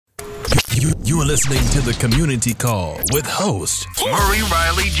You are listening to the Community Call with host Murray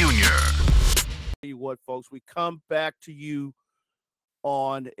Riley Jr. Tell you what, folks, we come back to you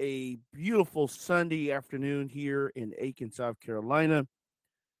on a beautiful Sunday afternoon here in Aiken, South Carolina.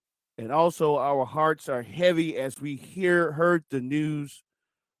 And also our hearts are heavy as we heard the news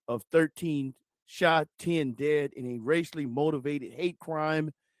of 13 shot, 10 dead in a racially motivated hate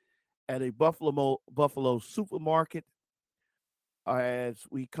crime at a Buffalo supermarket as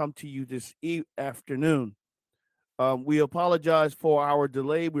we come to you this afternoon. We apologize for our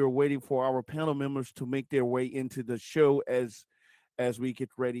delay. We were waiting for our panel members to make their way into the show as we get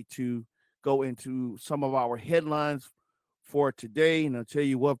ready to go into some of our headlines for today. And I'll tell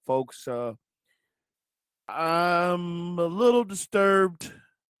you what, folks, I'm a little disturbed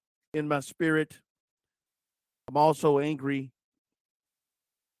in my spirit. I'm also angry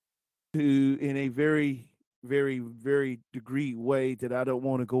in a very, very, very degree way that I don't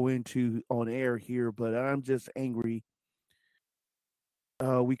want to go into on air here, but I'm just angry.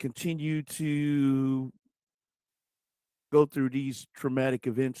 We continue to go through these traumatic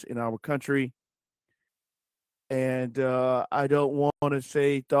events in our country. And I don't want to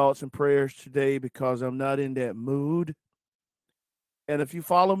say thoughts and prayers today because I'm not in that mood. And if you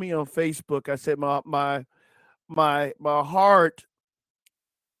follow me on Facebook, I said my heart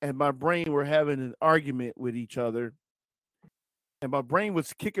and my brain were having an argument with each other. And my brain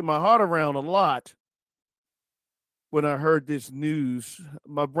was kicking my heart around a lot when I heard this news.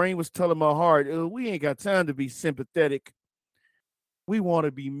 My brain was telling my heart, we ain't got time to be sympathetic. We want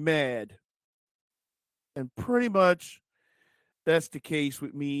to be mad. And pretty much that's the case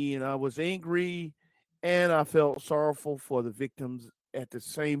with me. And I was angry and I felt sorrowful for the victims at the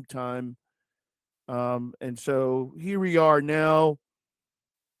same time. And so here we are now,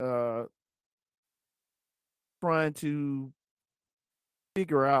 trying to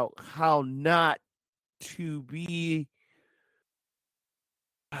figure out how not to be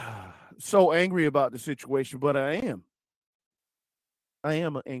so angry about the situation, but I am. I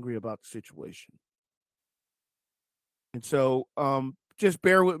am angry about the situation. And so just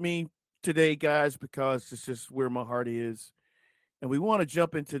bear with me today, guys, because it's just where my heart is. And we want to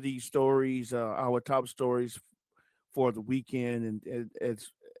jump into these stories, our top stories for the weekend, and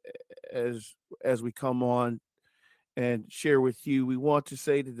as we come on and share with you, we want to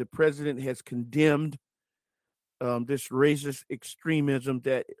say that the president has condemned this racist extremism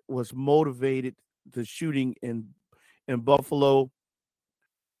that was motivated the shooting in Buffalo.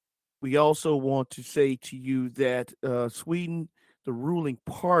 We also want to say to you that Sweden, the ruling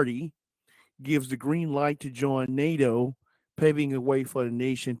party, gives the green light to join NATO, paving a way for the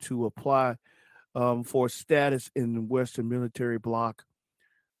nation to apply for status in the Western military bloc.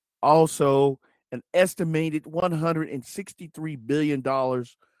 Also, an estimated $163 billion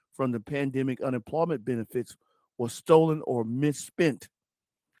from the pandemic unemployment benefits was stolen or misspent.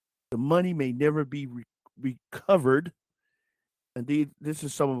 The money may never be recovered. Indeed, this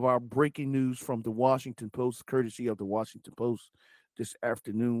is some of our breaking news from the Washington Post, courtesy of the Washington Post this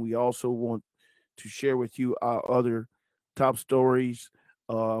afternoon. We also want to share with you our other top stories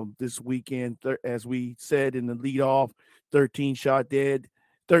this weekend. As we said in the lead off, 13 shot,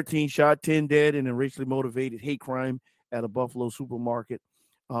 10 dead in a racially motivated hate crime at a Buffalo supermarket.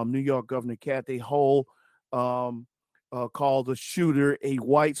 New York Governor Kathy Hochul called the shooter a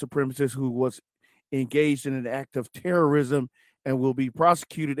white supremacist who was engaged in an act of terrorism and will be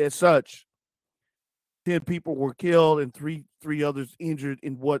prosecuted as such. 10 people were killed and three others injured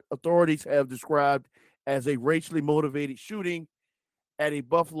in what authorities have described as a racially motivated shooting at a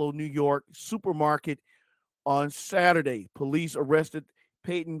Buffalo, New York supermarket on Saturday. Police arrested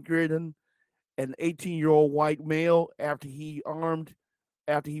Peyton Gridden, an 18-year-old white male, after he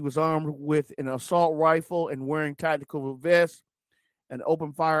was armed with an assault rifle and wearing tactical vests, and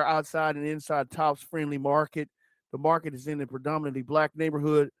opened fire outside and inside Tops Friendly Market. The market is in a predominantly black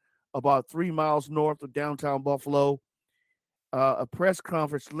neighborhood about 3 miles north of downtown Buffalo. A press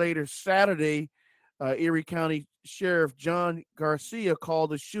conference later Saturday, Erie County Sheriff John Garcia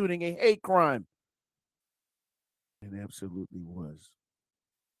called the shooting a hate crime. It absolutely was.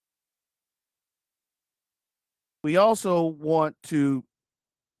 We also want to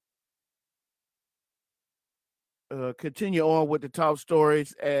continue on with the top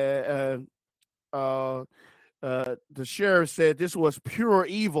stories. The sheriff said this was pure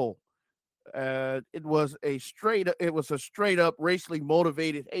evil. It was a straight up racially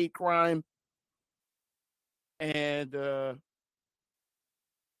motivated hate crime, and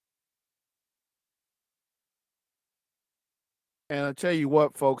I tell you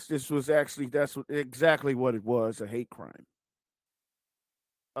what, folks, that's exactly what it was, a hate crime.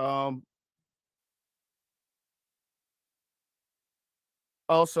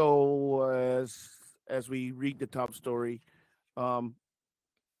 Also, as we read the top story, um,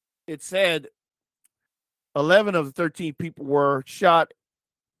 it said 11 of the 13 people were shot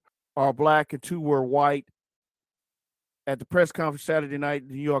are black and 2 were white. At the press conference Saturday night,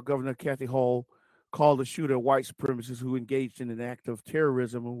 New York Governor Kathy Hochul called the shooter a white supremacist who engaged in an act of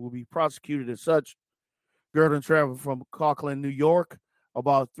terrorism and will be prosecuted as such. Gurdon traveled from Conklin, New York,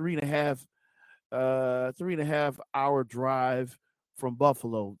 about three and a half hour drive from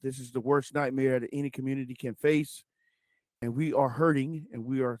Buffalo. This is the worst nightmare that any community can face, and we are hurting, and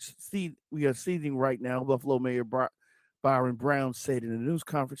we are seething right now. Buffalo Mayor Byron Brown said in a news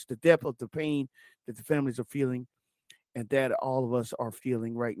conference the depth of the pain that the families are feeling and that all of us are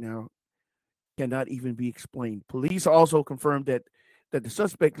feeling right now cannot even be explained. Police also confirmed that the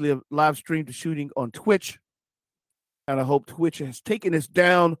suspect live streamed the shooting on Twitch, and I hope Twitch has taken this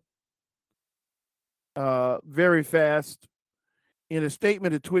down very fast. In a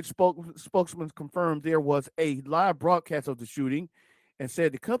statement, a Twitch spokesman confirmed there was a live broadcast of the shooting and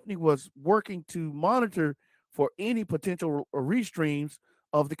said the company was working to monitor for any potential restreams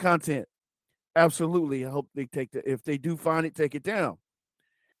of the content. Absolutely. I hope they if they do find it, take it down.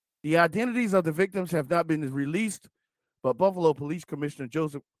 The identities of the victims have not been released, but Buffalo Police Commissioner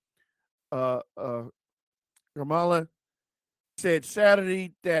Joseph Gamala said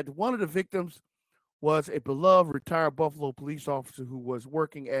Saturday that one of the victims was a beloved retired Buffalo police officer who was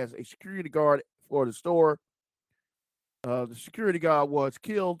working as a security guard for the store. The security guard was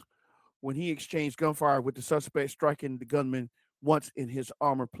killed when he exchanged gunfire with the suspect, striking the gunman once in his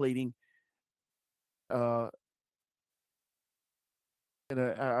armor plating. And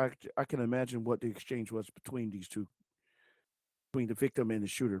I can imagine what the exchange was between these two, between the victim and the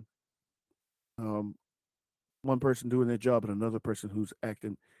shooter. One person doing their job and another person who's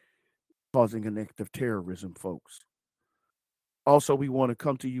causing an act of terrorism, folks. Also, we want to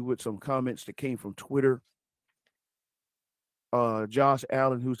come to you with some comments that came from Twitter. Josh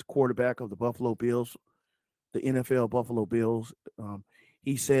Allen, who's the quarterback of the Buffalo Bills, the NFL Buffalo Bills,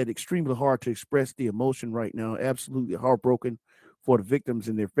 he said, extremely hard to express the emotion right now. Absolutely heartbroken for the victims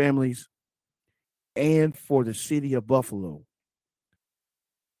and their families and for the city of Buffalo.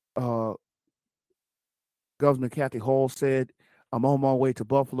 Governor Kathy Hochul said, I'm on my way to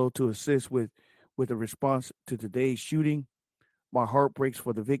Buffalo to assist with a response to today's shooting. My heart breaks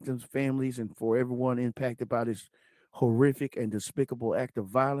for the victims' families and for everyone impacted by this horrific and despicable act of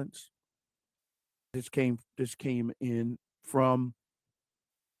violence. This came in from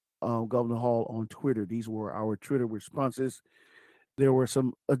Governor Hall on Twitter. These were our Twitter responses. There were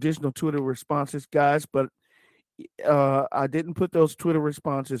some additional Twitter responses, guys, but I didn't put those Twitter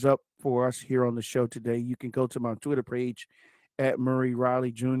responses up for us here on the show today. You can go to my Twitter page at Murray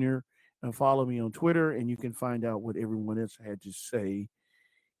Riley Jr. and follow me on Twitter, and you can find out what everyone else had to say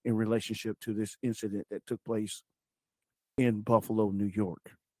in relationship to this incident that took place in Buffalo, New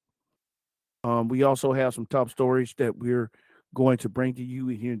York. We also have some top stories that we're going to bring to you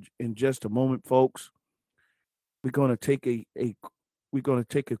here in just a moment, folks. We're going to take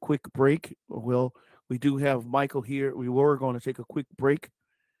a quick break. Well, we do have Michael here. We were going to take a quick break,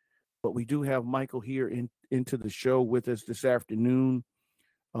 but we do have Michael here into the show with us this afternoon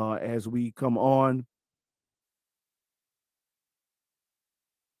as we come on.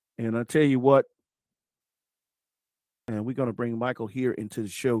 And I tell you what, and we're going to bring Michael here into the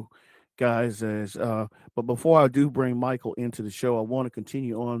show, guys. But before I do bring Michael into the show, I want to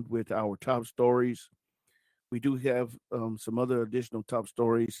continue on with our top stories. We do have some other additional top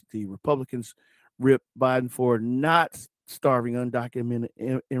stories. The Republicans ripped Biden for not starving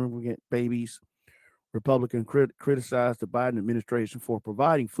undocumented immigrant babies. Republicans criticized the Biden administration for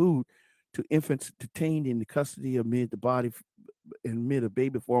providing food to infants detained in the custody amid a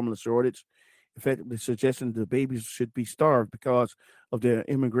baby formula shortage, effectively suggesting the babies should be starved because of their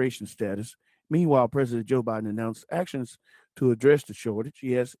immigration status. Meanwhile, President Joe Biden announced actions to address the shortage.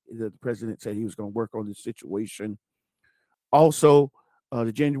 Yes, the president said he was going to work on this situation. Also,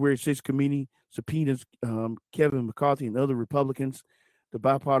 the January 6th committee subpoenas Kevin McCarthy and other Republicans. The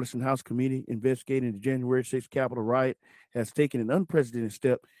bipartisan House committee investigating the January 6th Capitol riot has taken an unprecedented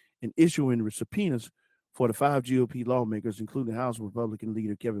step in issuing subpoenas for the 5 GOP lawmakers, including House Republican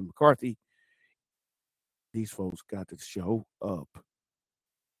leader Kevin McCarthy. These folks got to show up.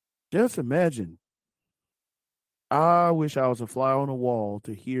 Just imagine. I wish I was a fly on the wall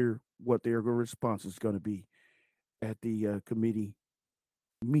to hear what their response is going to be at the committee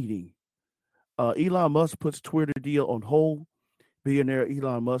meeting. Elon Musk puts Twitter deal on hold. Billionaire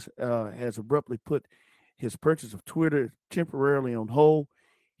Elon Musk has abruptly put his purchase of Twitter temporarily on hold.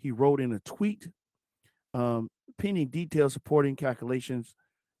 He wrote in a tweet pending details supporting calculations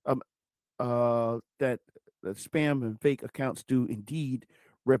um, that spam and fake accounts do indeed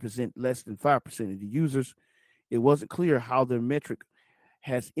represent less than 5% of the users. It wasn't clear how the metric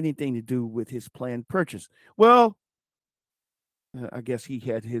has anything to do with his planned purchase. Well, I guess he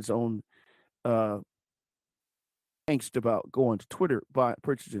had his own uh, angst about going to Twitter,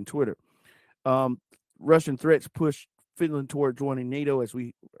 purchasing Twitter. Um, Russian threats push Finland toward joining NATO, as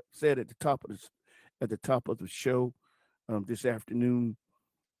we said at the top of the show this afternoon.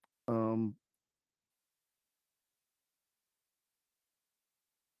 Um,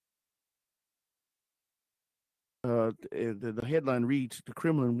 the headline reads: The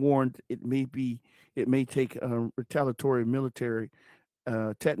Kremlin warned it may take retaliatory military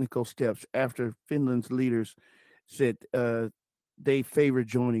technical steps after Finland's leaders said they favor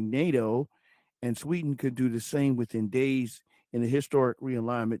joining NATO, and Sweden could do the same within days in a historic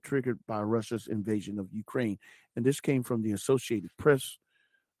realignment triggered by Russia's invasion of Ukraine. And this came from the Associated Press.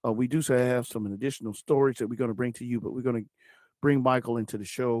 We do have some additional stories that we're going to bring to you, but we're going to bring Michael into the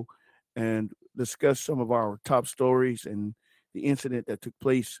show and discuss some of our top stories and the incident that took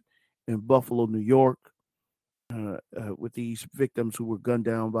place in Buffalo, New York, with these victims who were gunned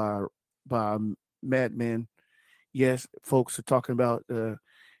down by madmen. Yes, folks are talking about,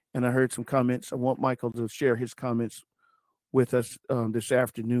 and I heard some comments. I want Michael to share his comments with us this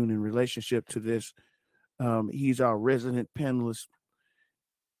afternoon in relationship to this. He's our resident panelist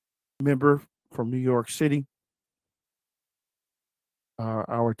member from New York City,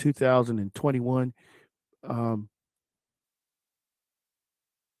 our 2021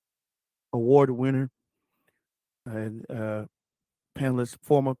 award winner and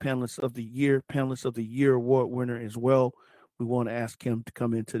former panelist of the year award winner as well. We want to ask him to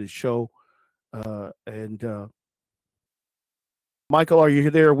come into the show. And Michael, are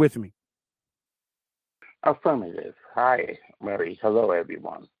you there with me? Affirmative. Hi, Mary. Hello,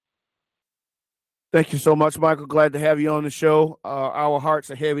 everyone. Thank you so much, Michael. Glad to have you on the show. Our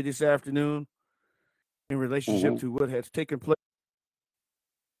hearts are heavy this afternoon in relationship to what has taken place.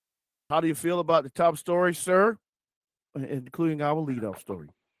 How do you feel about the top story, sir, including our leadoff story?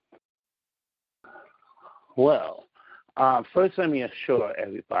 Well, first let me assure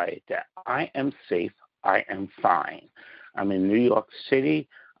everybody that I am safe. I am fine. I'm in New York City.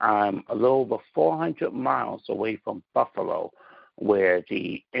 I'm a little over 400 miles away from Buffalo, where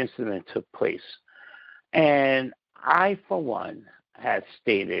the incident took place. And I, for one, had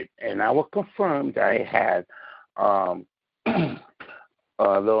stated, and I will confirm that I had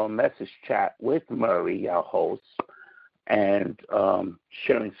a little message chat with Murray, our host, and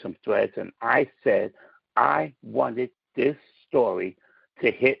sharing some threads. And I said I wanted this story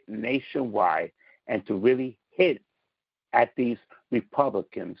to hit nationwide and to really hit at these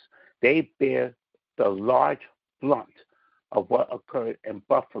Republicans. They bear the large blunt of what occurred in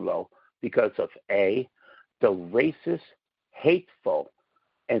Buffalo because of A, the racist, hateful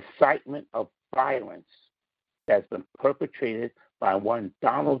incitement of violence that's been perpetrated by one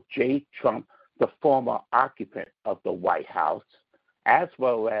Donald J. Trump, the former occupant of the White House, as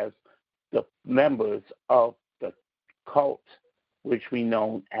well as the members of the cult, which we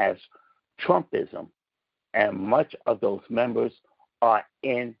know as Trumpism. And much of those members are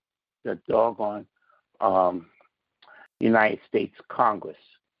in the doggone United States Congress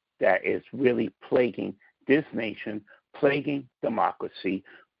that is really plaguing this nation, plaguing democracy,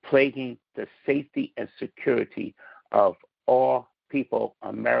 plaguing the safety and security of all people,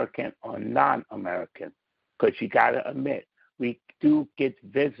 American or non-American. Because you got to admit, we do get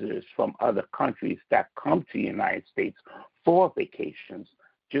visitors from other countries that come to the United States for vacations,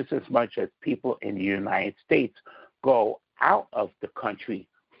 just as much as people in the United States go out of the country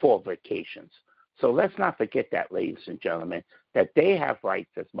for vacations. So let's not forget that, ladies and gentlemen, that they have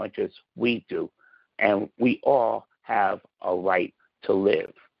rights as much as we do, and we all have a right to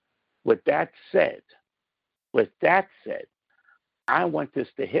live. With that said, I want this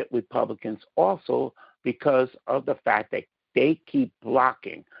to hit Republicans also because of the fact that they keep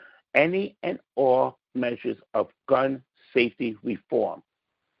blocking any and all measures of gun safety reform.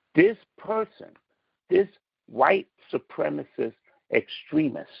 This person, this white supremacist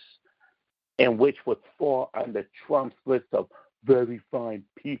extremist, in which would fall under Trump's list of very fine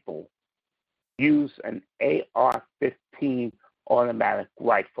people, use an AR-15 automatic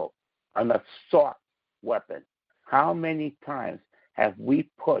rifle, an assault weapon. How many times have we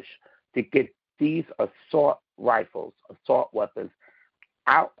pushed to get these assault rifles, assault weapons,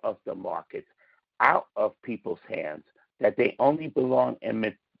 out of the markets, out of people's hands, that they only belong in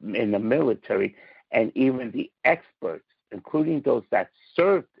the military, and even the experts, including those that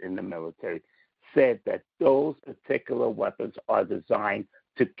served in the military, said that those particular weapons are designed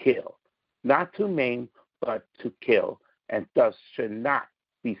to kill, not to maim, but to kill, and thus should not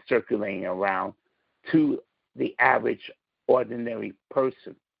be circulating around to the average ordinary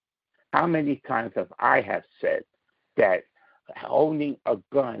person. How many times have I have said that owning a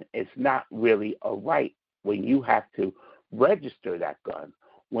gun is not really a right when you have to register that gun,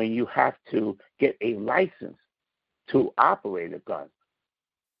 when you have to get a license to operate a gun?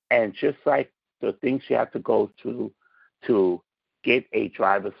 And just like the things you have to go through to get a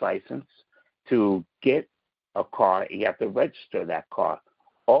driver's license, to get a car, you have to register that car.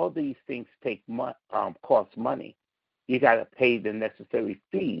 All these things cost money. You got to pay the necessary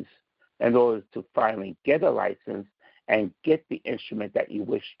fees in order to finally get a license and get the instrument that you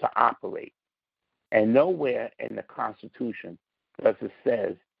wish to operate. And nowhere in the Constitution does it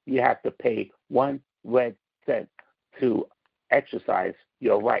says you have to pay 1 red cent to exercise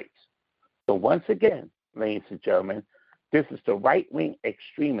your rights. So once again, ladies and gentlemen, this is the right-wing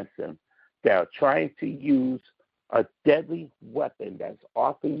extremism that are trying to use a deadly weapon that's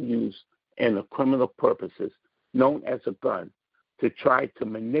often used in the criminal purposes, known as a gun, to try to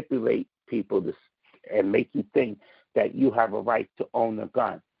manipulate people and make you think that you have a right to own a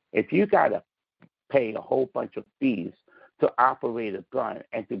gun. If you got to pay a whole bunch of fees to operate a gun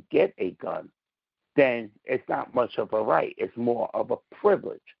and to get a gun, then it's not much of a right. It's more of a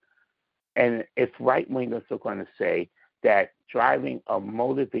privilege. And if right-wingers are going to say that driving a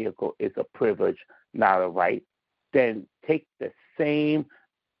motor vehicle is a privilege, not a right, then take the same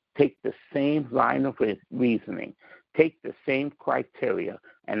line of reasoning, take the same criteria,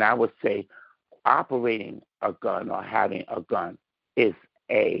 and I would say operating a gun or having a gun is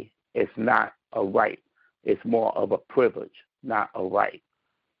not a right. It's more of a privilege, not a right.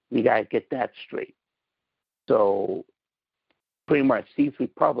 We got to get that straight. So pretty much these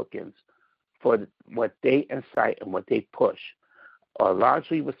Republicans, for what they incite and what they push, are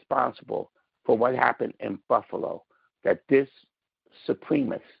largely responsible for what happened in Buffalo, that this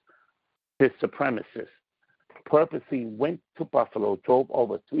supremacist purposely went to Buffalo, drove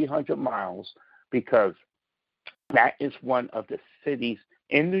over 300 miles, because that is one of the cities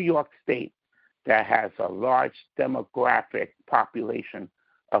in New York State that has a large demographic population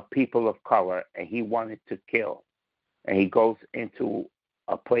of people of color, and he wanted to kill. And he goes into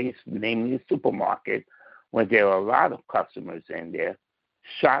a place, namely a supermarket, where there are a lot of customers in there,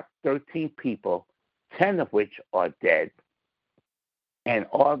 shot 13 people, 10 of which are dead. And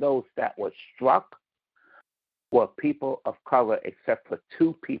all those that were struck were people of color, except for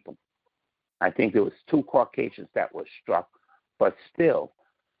 2 people. I think there was 2 Caucasians that were struck, but still,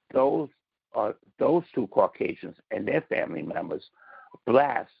 those 2 Caucasians and their family members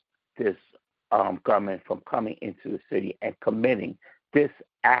blast this government from coming into the city and committing this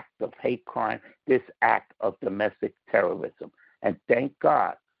act of hate crime, this act of domestic terrorism. And thank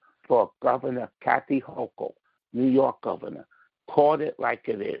God for Governor Kathy Hochul, New York governor, called it like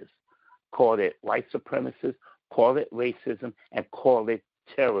it is, called it white supremacist, called it racism, and called it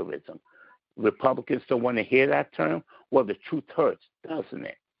terrorism. Republicans don't want to hear that term. Well, the truth hurts, doesn't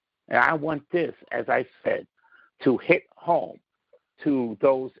it? And I want this, as I said, to hit home to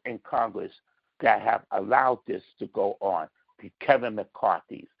those in Congress that have allowed this to go on. The Kevin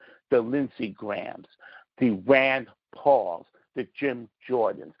McCarthy's, the Lindsey Grahams, the Rand Pauls, the Jim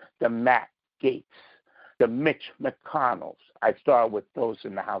Jordans, the Matt Gaetz, the Mitch McConnells. I started with those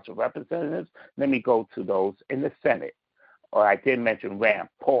in the House of Representatives. Let me go to those in the Senate. Or I did mention Rand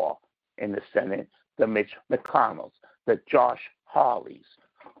Paul in the Senate, the Mitch McConnells, the Josh Hawleys.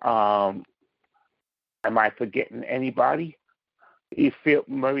 Am I forgetting anybody?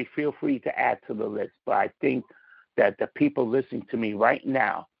 Murray, feel free to add to the list. But I think that the people listening to me right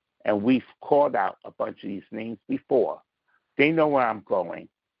now, and we've called out a bunch of these names before, they know where I'm going,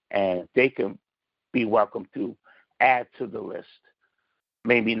 and they can be welcome to add to the list.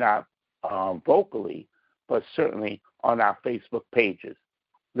 Maybe not vocally, but certainly on our Facebook pages.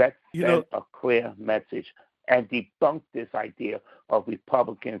 Let's send a clear message and debunk this idea of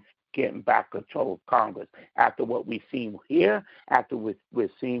Republicans getting back control of Congress after what we've seen here, after what we're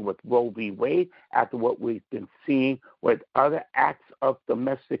seeing with Roe v. Wade, after what we've been seeing with other acts of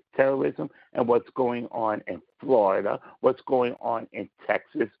domestic terrorism, and what's going on in Florida, what's going on in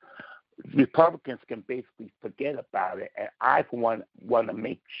Texas. Republicans can basically forget about it, and I want to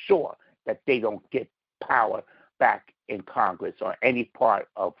make sure that they don't get power back in Congress or any part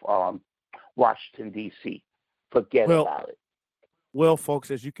of Washington, D.C. Forget about it. Well,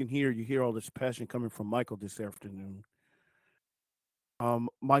 folks, as you can hear, you hear all this passion coming from Michael this afternoon.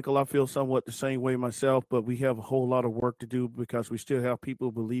 Michael, I feel somewhat the same way myself, but we have a whole lot of work to do because we still have people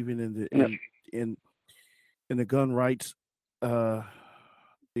believing in the gun rights, the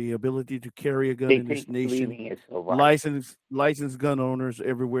ability to carry a gun in this nation. It's so right. Licensed gun owners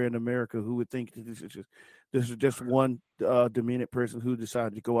everywhere in America who would think that this is just one demented person who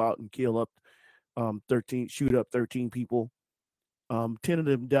decided to go out and kill up shoot up 13 people. 10 of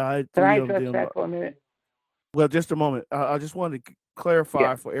them died. Can I 3 of address them. that for a minute? Well, just a moment. I just wanted to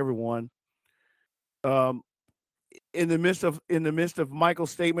clarify for everyone. In the midst of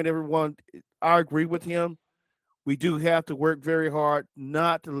Michael's statement, everyone, I agree with him. We do have to work very hard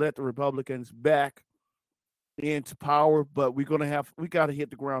not to let the Republicans back into power, but we got to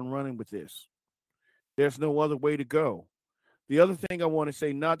hit the ground running with this. There's no other way to go. The other thing I want to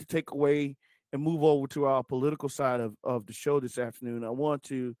say, not to take away and move over to our political side of the show this afternoon, I want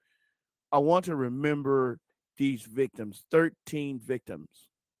to remember these victims, 13 victims.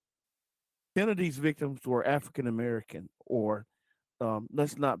 10 of these victims were African American, or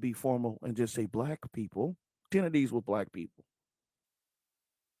let's not be formal and just say black people. 10 of these were black people.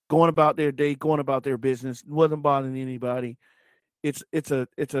 Going about their day, going about their business, wasn't bothering anybody. It's a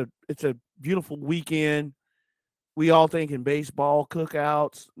beautiful weekend. We all thinking baseball,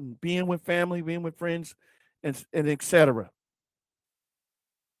 cookouts, being with family, being with friends, and etc.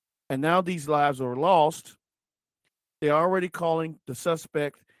 And now these lives are lost. They're already calling the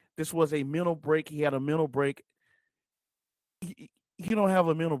suspect. This was a mental break. He had a mental break. You don't have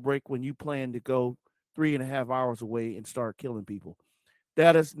a mental break when you plan to go 3.5 hours away and start killing people.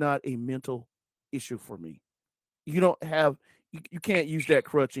 That is not a mental issue for me. You can't use that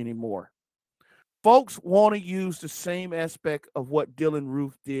crutch anymore. Folks want to use the same aspect of what Dylan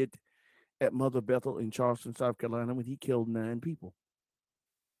Roof did at Mother Bethel in Charleston, South Carolina, when he killed 9 people.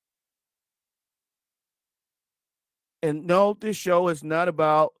 And no, this show is not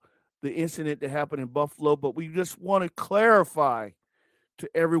about the incident that happened in Buffalo, but we just want to clarify to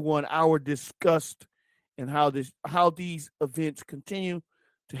everyone our disgust and how these events continue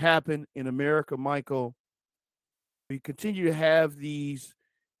to happen in America, Michael. We continue to have these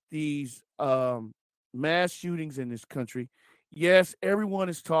mass shootings in this country. Yes, everyone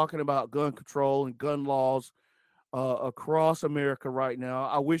is talking about gun control and gun laws across America right now.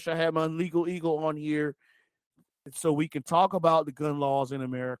 I wish I had my legal eagle on here so we can talk about the gun laws in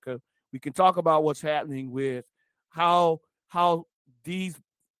America. We can talk about what's happening with how these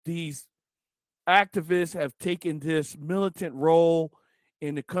activists have taken this militant role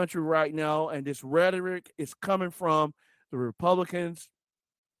in the country right now, and this rhetoric is coming from the Republicans.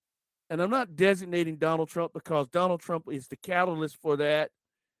 And I'm not designating Donald Trump because Donald Trump is the catalyst for that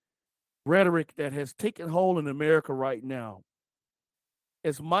rhetoric that has taken hold in America right now.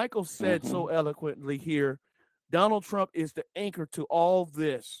 As Michael said so eloquently here, Donald Trump is the anchor to all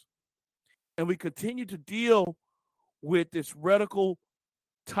this. And we continue to deal with this radical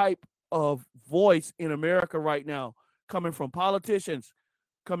type of voice in America right now, coming from politicians,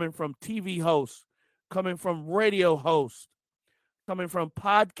 coming from TV hosts, coming from radio hosts, coming from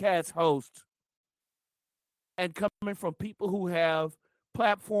podcast hosts, and coming from people who have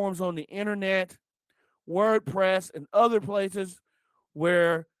platforms on the internet, WordPress, and other places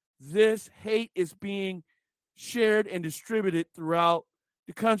where this hate is being shared and distributed throughout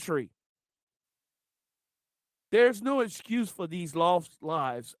the country. There's no excuse for these lost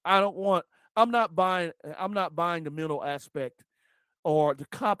lives. I'm not buying the mental aspect or the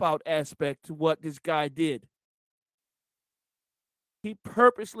cop-out aspect to what this guy did. He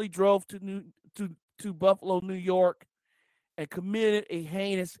purposely drove to Buffalo, New York, and committed a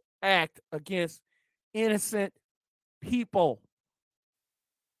heinous act against innocent people.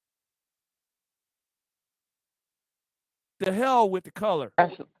 The hell with the color.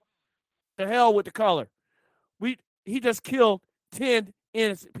 The hell with the color. He just killed 10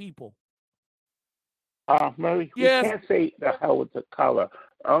 innocent people. Murray, yes. We can't say the hell with the color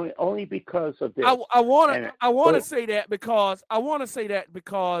only because of this. I want to say that because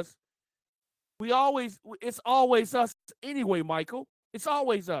it's always us anyway, Michael. It's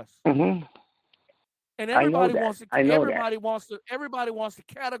always us. Mm-hmm. And everybody wants to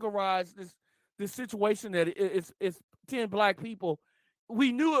categorize this situation that it's 10 black people.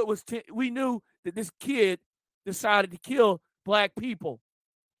 We knew it was 10. We knew that this kid decided to kill black people,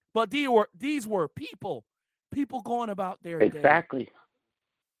 but these were people going about their day.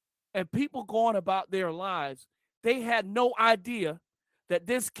 And people going about their lives. They had no idea that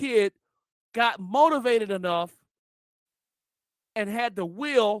this kid got motivated enough and had the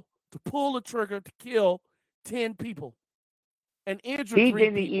will to pull the trigger to kill 10 people and injure 3 people. He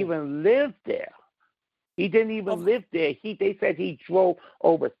didn't even live there. He didn't even live there. They said he drove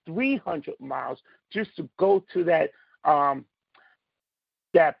over 300 miles just to go to that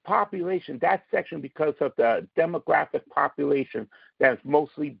that population, that section, because of the demographic population that's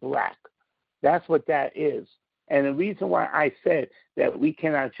mostly black. That's what that is. And the reason why I said that we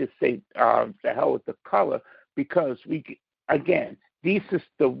cannot just say the hell with the color, because again, this is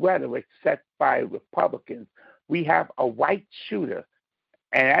the rhetoric set by Republicans. We have a white shooter,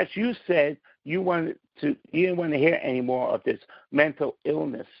 and as you said, you didn't want to hear any more of this mental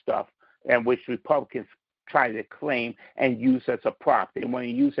illness stuff, and which Republicans try to claim and use as a prop. They want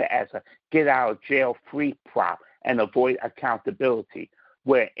to use it as a get out of jail free prop and avoid accountability.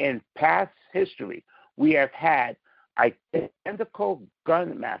 Where in past history, we have had identical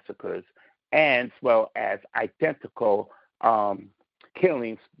gun massacres as well as identical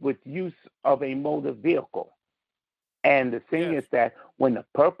killings with use of a motor vehicle. And the thing is that when the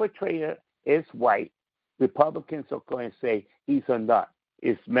perpetrator is white, Republicans are going to say he's a nut.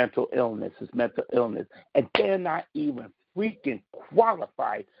 It's mental illness. It's mental illness. And they're not even freaking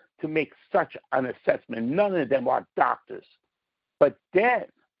qualified to make such an assessment. None of them are doctors. But then,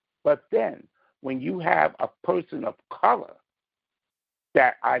 when you have a person of color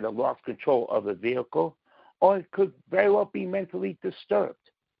that either lost control of the vehicle or it could very well be mentally disturbed,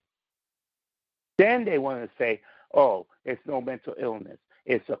 then they want to say, oh, it's no mental illness.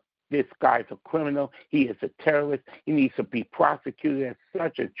 This guy's a criminal. He is a terrorist. He needs to be prosecuted as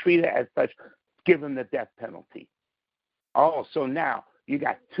such and treated as such. Give him the death penalty. Oh, so now you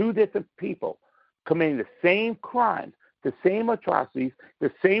got two different people committing the same crimes, the same atrocities,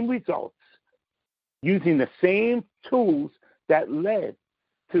 the same results, using the same tools that led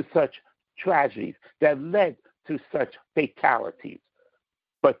to such tragedies, that led to such fatalities,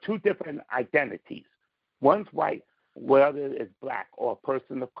 but two different identities. One's white, whether it's black or a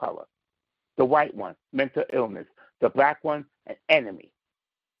person of color. The white one, mental illness. The black one, an enemy.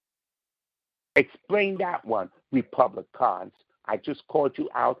 Explain that one, Republicans. I just called you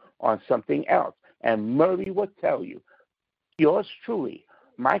out on something else. And Murray will tell you, yours truly,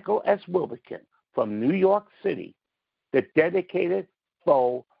 Michael S. Wilbekin from New York City, the dedicated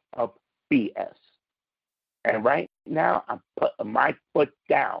foe of BS. And right now, I'm putting my foot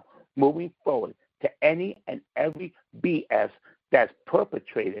down, moving forward to any and every BS that's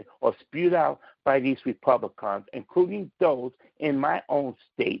perpetrated or spewed out by these Republicans, including those in my own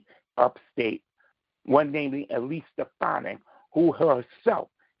state, upstate, one namely Elise Stefanik, who herself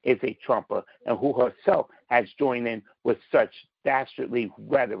is a Trumper and who herself has joined in with such dastardly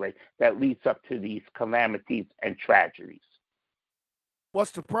rhetoric that leads up to these calamities and tragedies.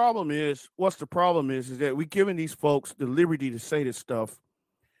 What's the problem is that we're giving these folks the liberty to say this stuff,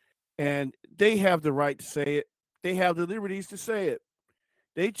 and they have the right to say it. They have the liberties to say it.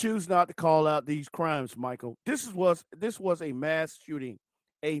 They choose not to call out these crimes, Michael. This was a mass shooting,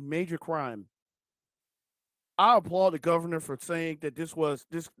 a major crime. I applaud the governor for saying that this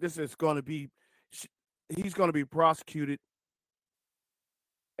is going to be, he's going to be prosecuted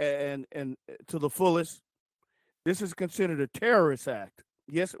and to the fullest. This is considered a terrorist act.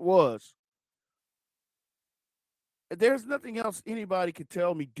 Yes, it was. There's nothing else anybody could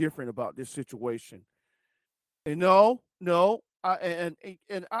tell me different about this situation. And no, I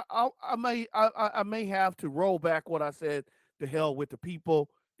may have to roll back what I said. The hell with the people,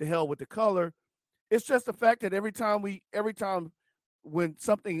 the hell with the color. It's just the fact that every time when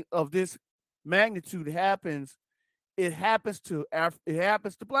something of this magnitude happens, it happens to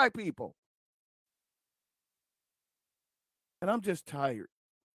black people. And I'm just tired.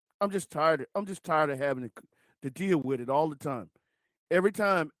 I'm just tired of having to deal with it all the time. Every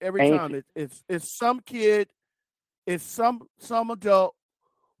time it's some kid, it's some adult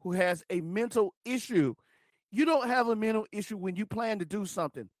who has a mental issue. You don't have a mental issue when you plan to do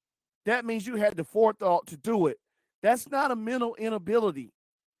something. That means you had the forethought to do it. That's not a mental inability.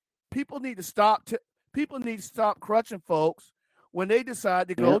 People need to stop crutching folks when they decide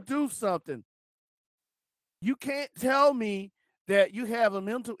to go do something. You can't tell me that you have a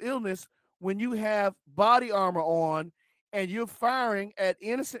mental illness when you have body armor on and you're firing at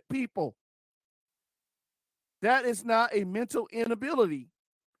innocent people. That is not a mental inability.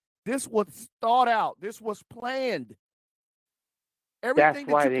 This was thought out. This was planned. Everything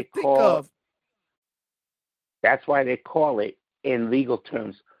that you can think of. That's why they call it, in legal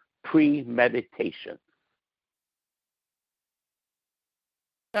terms, premeditation.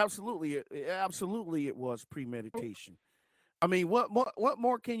 Absolutely, it was premeditation. I mean, what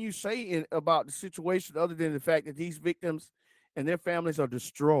more can you say about the situation other than the fact that these victims and their families are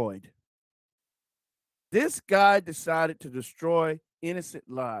destroyed? This guy decided to destroy innocent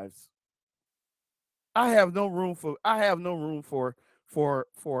lives. I have no room for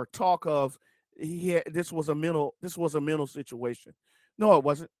talk of this was a mental situation. No, it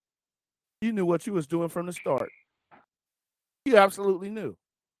wasn't. You knew what you was doing from the start. You absolutely knew.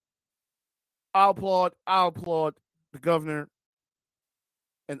 I applaud the governor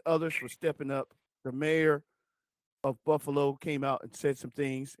and others for stepping up. The mayor of Buffalo came out and said some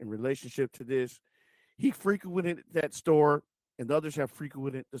things in relationship to this. He frequented that store, and others have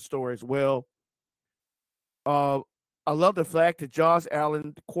frequented the store as well. Uh, I love the fact that Josh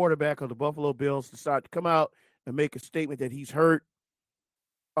Allen, the quarterback of the Buffalo Bills, decided to come out and make a statement that he's hurt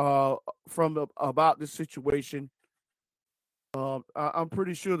about this situation. I'm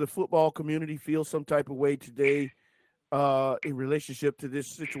pretty sure the football community feels some type of way today in relationship to this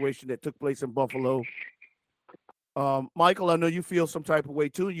situation that took place in Buffalo. Michael, I know you feel some type of way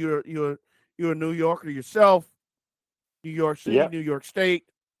too. You're a New Yorker yourself, New York City, Yep. New York State.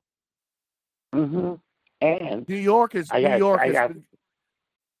 Mm-hmm. And New York has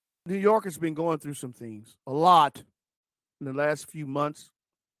been going through some things a lot in the last few months.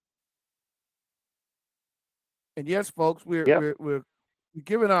 And yes, folks, we're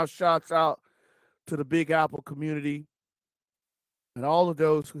giving our shots out to the Big Apple community and all of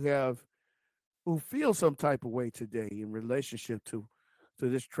those who feel some type of way today in relationship to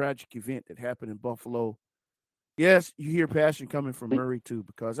this tragic event that happened in Buffalo. Yes, you hear passion coming from Murray too,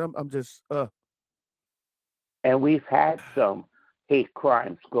 because I'm just And we've had some hate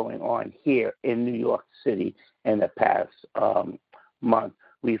crimes going on here in New York City in the past month.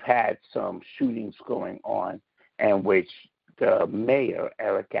 We've had some shootings going on, in which the mayor,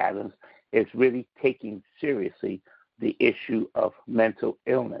 Eric Adams, is really taking seriously the issue of mental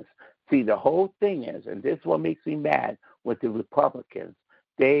illness. See, the whole thing is, and this is what makes me mad with the Republicans,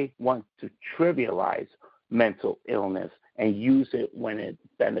 they want to trivialize mental illness and use it when it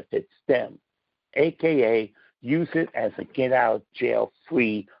benefits them, a.k.a. use it as a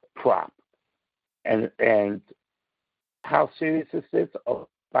get-out-jail-free prop. And how serious is this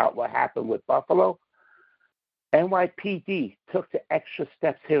about what happened with Buffalo? NYPD took the extra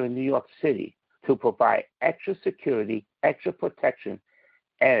steps here in New York City to provide extra security, extra protection,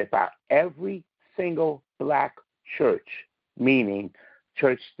 at about every single black church, meaning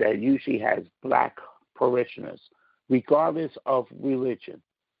church that usually has black parishioners, regardless of religion.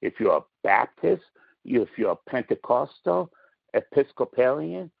 If you're a Baptist, if you're a Pentecostal,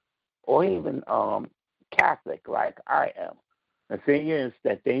 Episcopalian, or even Catholic like I am. The thing is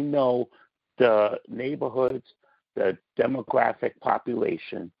that they know the neighborhoods, the demographic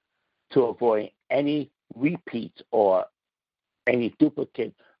population, to avoid any repeats or any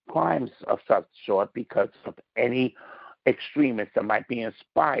duplicate crimes of such sort because of any extremists that might be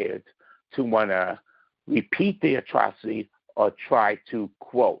inspired to want to repeat the atrocity or try to,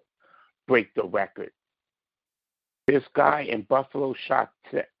 quote, break the record. This guy in Buffalo shot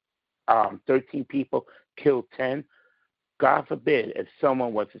 13 people, killed 10. God forbid if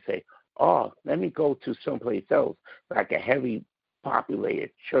someone was to say, oh, let me go to someplace else, like a heavy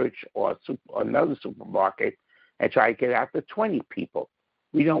populated church or another supermarket, and try to get after 20 people.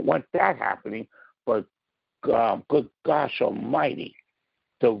 We don't want that happening, but good gosh almighty,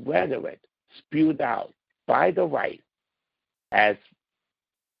 the rhetoric spewed out by the right has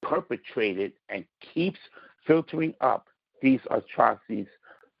perpetrated and keeps filtering up these atrocities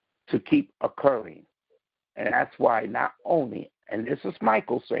to keep occurring. And that's why not only, and this is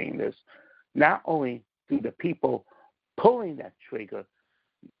Michael saying this, not only do the people pulling that trigger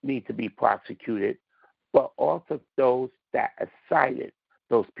need to be prosecuted, but also those that incited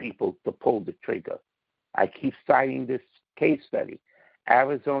those people to pull the trigger. I keep citing this case study,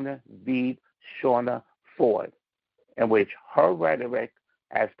 Arizona v. Shauna Ford, in which her rhetoric,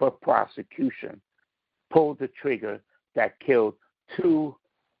 as per prosecution, pulled the trigger that killed 2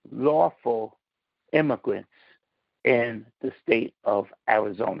 lawful immigrants in the state of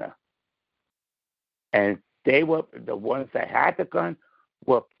Arizona. And they were the ones that had the gun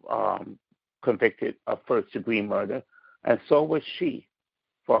were convicted of first-degree murder, and so was she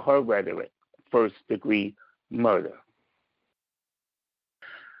for her rhetoric, first-degree murder.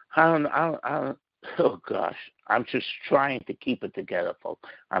 Oh gosh, I'm just trying to keep it together, folks.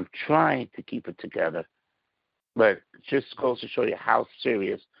 I'm trying to keep it together, but it just goes to show you how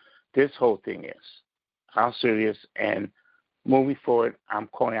serious this whole thing is. How serious, and moving forward, I'm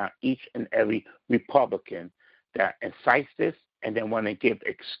calling out each and every Republican that incites this and then want to give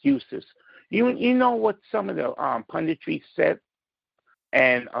excuses. You know what some of the punditry said?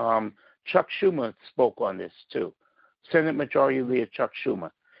 And Chuck Schumer spoke on this too. Senate Majority Leader Chuck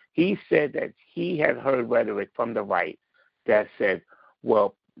Schumer. He said that he had heard rhetoric from the right that said,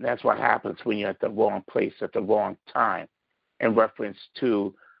 well, that's what happens when you're at the wrong place at the wrong time, in reference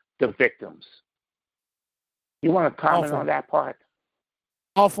to the victims. You want to comment on that part?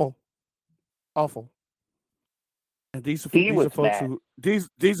 Awful, awful. And He these was are folks mad. who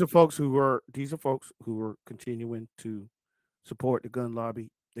these are folks who were continuing to support the gun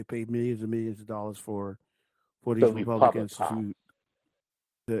lobby. They paid millions and millions of dollars for The these Republic Republicans Party.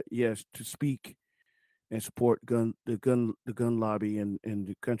 to speak and support the gun lobby in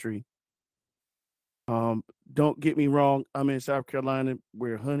the country. Don't get me wrong. I'm in South Carolina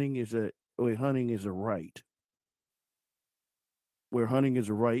where hunting is a right. Where hunting is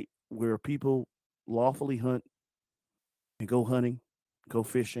a right. Where people lawfully hunt and go hunting, go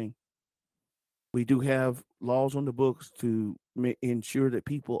fishing. We do have laws on the books to ensure that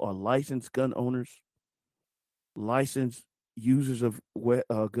people are licensed gun owners, licensed users of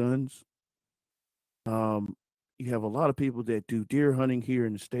guns. Um, you have a lot of people that do deer hunting here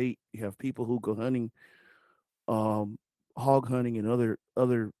in the state. You have people who go hunting, um, hog hunting, and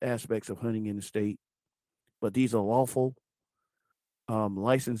other aspects of hunting in the state. But these are lawful,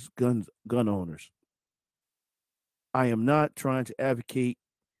 licensed gun owners. I am not trying to advocate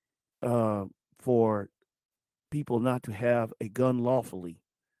uh, for people not to have a gun lawfully,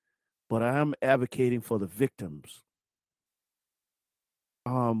 but I am advocating for the victims.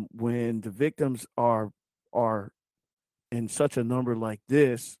 When the victims are in such a number like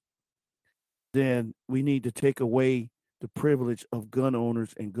this, then we need to take away the privilege of gun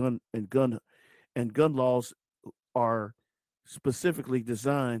owners and gun laws are specifically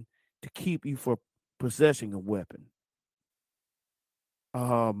designed to keep you from possessing a weapon.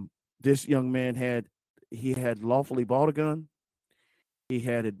 This young man had lawfully bought a gun, he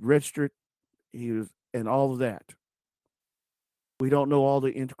had it registered, he was and all of that. We don't know all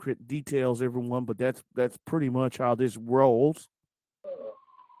the intricate details, everyone, but that's pretty much how this rolls.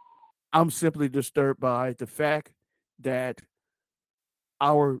 I'm simply disturbed by the fact that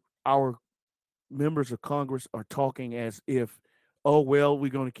our members of Congress are talking as if, oh well, we're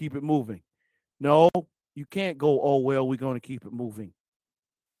going to keep it moving. No, you can't go, oh well, we're going to keep it moving.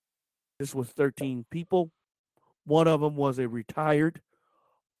 This was 13 people. One of them was a retired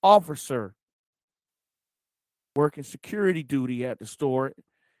officer working security duty at the store,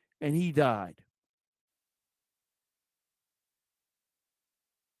 and he died.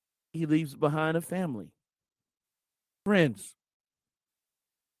 He leaves behind a family, friends,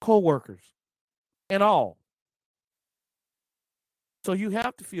 co-workers, and all. So you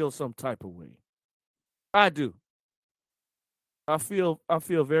have to feel some type of way. I do. I feel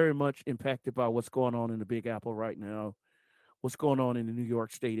very much impacted by what's going on in the Big Apple right now, what's going on in the New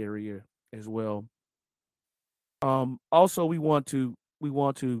York State area as well. Also, we want to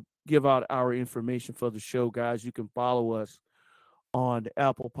give out our information for the show, guys. You can follow us on the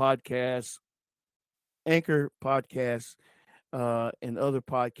Apple Podcasts, Anchor Podcasts, and other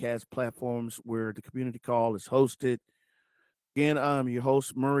podcast platforms where the community call is hosted. Again, I'm your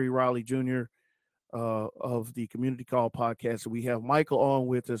host, Murray Riley Jr. Of the Community Call podcast. So we have Michael on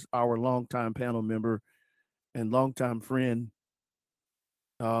with us, our longtime panel member and longtime friend.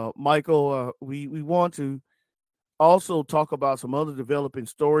 Michael, we want to also talk about some other developing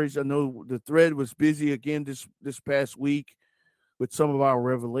stories. I know the thread was busy again this past week with some of our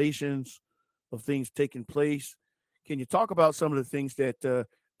revelations of things taking place. Can you talk about some of the things that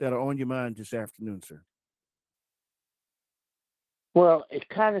are on your mind this afternoon, sir? Well, it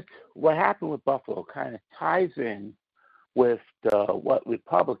kind of what happened with Buffalo kind of ties in with what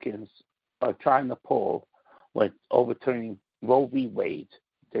Republicans are trying to pull with overturning Roe v. Wade.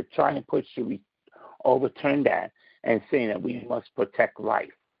 They're trying to push to overturn that and saying that we must protect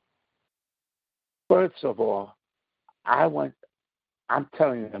life. First of all, I'm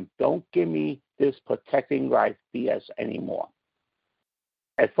telling them, don't give me this protecting life BS anymore.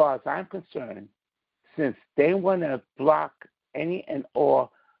 As far as I'm concerned, since they want to block any and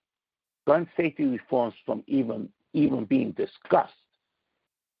all gun safety reforms from even being discussed,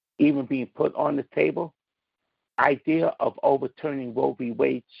 even being put on the table, idea of overturning Roe v.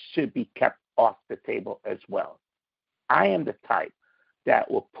 Wade should be kept off the table as well. I am the type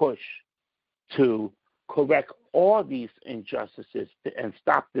that will push to correct all these injustices and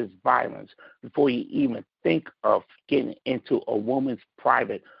stop this violence before you even think of getting into a woman's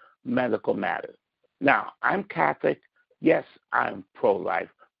private medical matter. Now, I'm Catholic. Yes, I'm pro-life,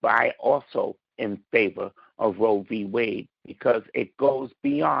 but I also in favor of Roe v. Wade because it goes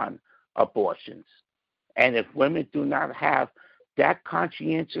beyond abortions. And if women do not have that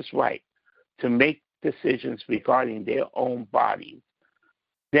conscientious right to make decisions regarding their own bodies,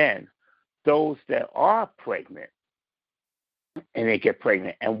 then those that are pregnant and they get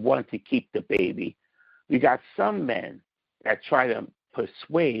pregnant and want to keep the baby, we got some men that try to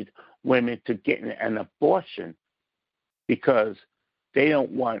persuade women to get an abortion because they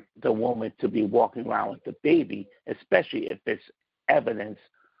don't want the woman to be walking around with the baby, especially if it's evidence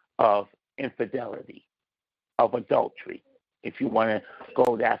of infidelity, of adultery. If you want to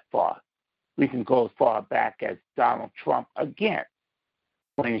go that far, we can go as far back as Donald Trump again,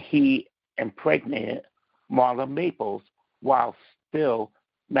 when he impregnated Marla Maples while still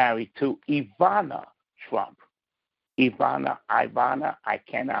married to Ivana Trump. Ivana, I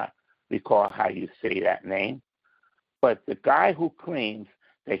cannot recall how you say that name. But the guy who claims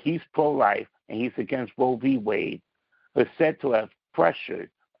that he's pro-life and he's against Roe v. Wade was said to have pressured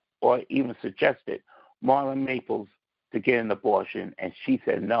or even suggested Marla Maples to get an abortion, and she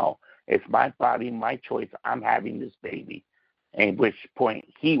said, no, it's my body, my choice, I'm having this baby, at which point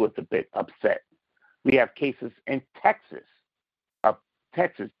he was a bit upset. We have cases in Texas,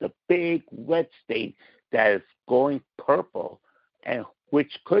 the big red state that is going purple and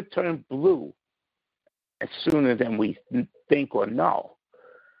which could turn blue sooner than we think or know.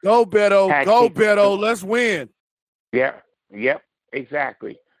 Go, Beto, let's win. Yep,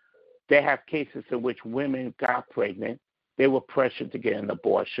 exactly. They have cases in which women got pregnant. They were pressured to get an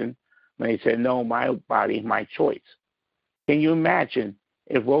abortion. And they said, no, my body, my choice. Can you imagine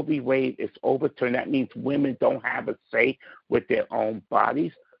if Roe v. Wade is overturned? That means women don't have a say with their own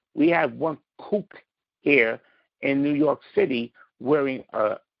bodies. We have one kook here in New York City wearing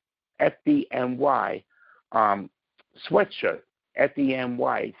a FDNY sweatshirt.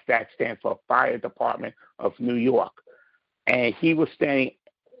 FDNY, that stands for Fire Department of New York. And he was standing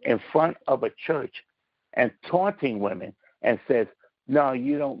in front of a church and taunting women and says, no,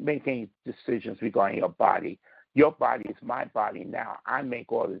 you don't make any decisions regarding your body. Your body is my body now. I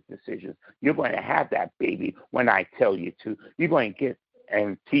make all the decisions. You're going to have that baby when I tell you to. You're going to get,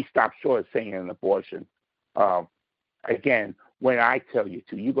 and he stopped short of saying an abortion. Again, when I tell you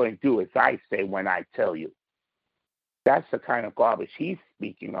to, you're going to do as I say when I tell you. That's the kind of garbage he's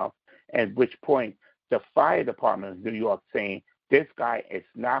speaking of, at which point the fire department of New York saying, this guy is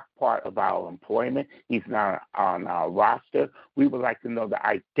not part of our employment. He's not on our roster. We would like to know the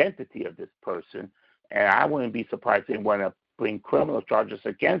identity of this person. And I wouldn't be surprised if they want to bring criminal charges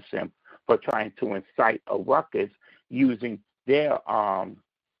against him for trying to incite a ruckus using their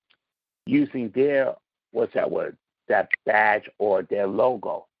what's that word? That badge or their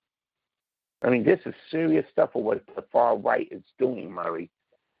logo. I mean, this is serious stuff for what the far right is doing, Murray.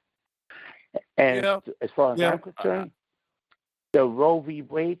 And as far as I'm concerned, the Roe v.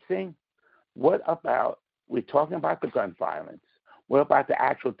 Wade thing, what about, we're talking about the gun violence. What about the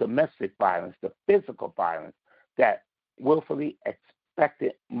actual domestic violence, the physical violence that willfully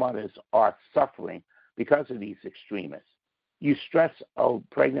expectant mothers are suffering because of these extremists? You stress a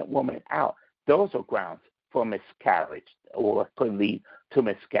pregnant woman out. Those are grounds for miscarriage or could lead to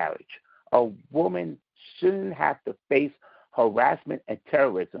miscarriage. A woman shouldn't have to face harassment and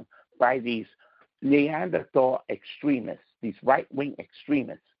terrorism by these Neanderthal extremists, these right-wing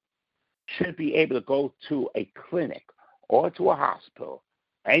extremists. Should be able to go to a clinic or to a hospital,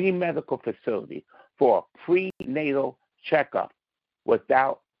 any medical facility, for a prenatal checkup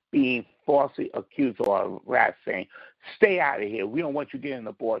without being falsely accused or harassed, saying, stay out of here, we don't want you getting an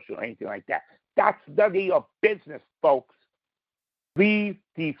abortion or anything like that. That's none of your business, folks. Leave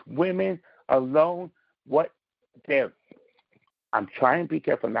these women alone. I'm trying to be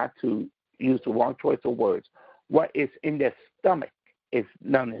careful not to use the wrong choice of words. What is in their stomach is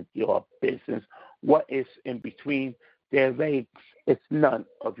none of your business. What is in between their legs is none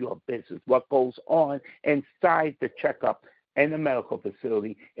of your business. What goes on inside the checkup and the medical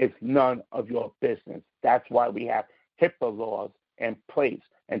facility is none of your business. That's why we have HIPAA laws in place.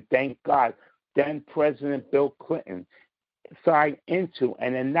 And thank God, then President Bill Clinton signed into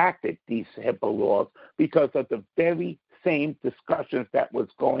and enacted these HIPAA laws because of the very same discussions that was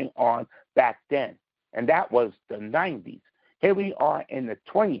going on back then. And that was the 90s. Here we are in the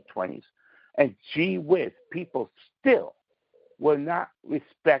 2020s. And gee whiz, people still will not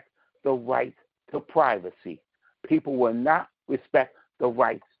respect the right to privacy. People will not respect the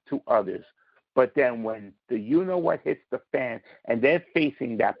rights to others. But then when the you-know-what hits the fan and they're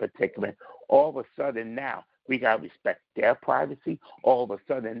facing that predicament, all of a sudden now we got to respect their privacy. All of a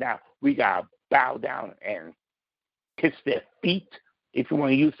sudden now we got to bow down and kiss their feet, if you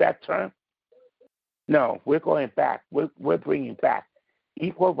want to use that term. No, we're going back. We're bringing back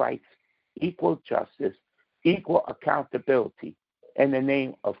equal rights, equal justice, equal accountability in the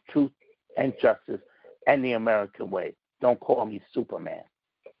name of truth and justice and the American way. Don't call me Superman.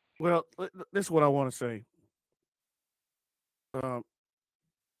 Well, this is what I want to say.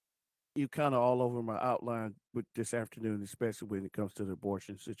 You kind of all over my outline with this afternoon, especially when it comes to the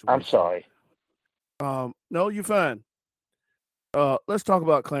abortion situation. I'm sorry. No, you're fine. Let's talk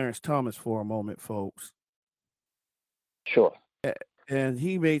about Clarence Thomas for a moment, folks. Sure. And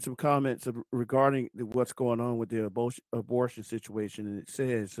he made some comments regarding what's going on with the abortion situation. And it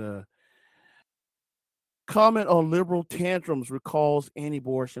says, comment on liberal tantrums recalls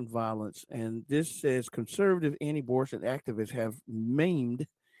anti-abortion violence. And this says conservative anti-abortion activists have maimed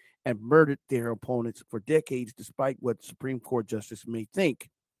and murdered their opponents for decades, despite what Supreme Court justice may think.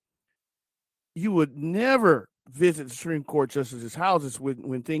 You would never visit the Supreme Court justices' houses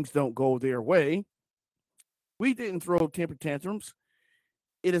when things don't go their way. We didn't throw temper tantrums.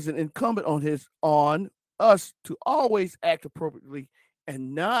 It is an incumbent on us to always act appropriately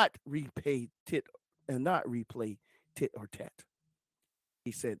and not replay tit or tat.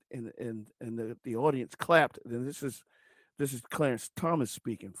 He said, and the audience clapped. And this is Clarence Thomas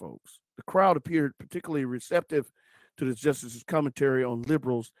speaking, folks. The crowd appeared particularly receptive to the justice's commentary on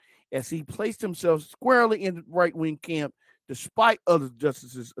liberals as he placed himself squarely in the right-wing camp, despite other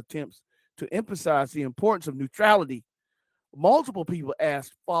justices' attempts to emphasize the importance of neutrality. Multiple people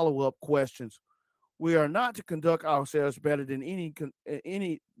asked follow-up questions. We are not to conduct ourselves better than any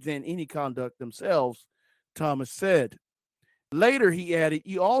conduct themselves, Thomas said. Later, he added,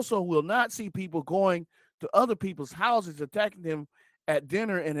 you also will not see people going to other people's houses, attacking them at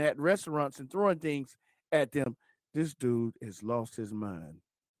dinner and at restaurants and throwing things at them. This dude has lost his mind.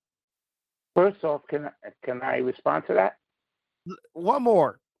 First off, can I respond to that? One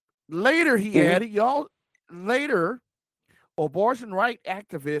more. Later, he added, later, abortion rights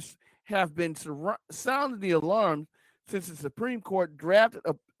activists have been sounding the alarm since the Supreme Court drafted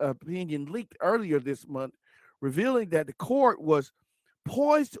an opinion leaked earlier this month, revealing that the court was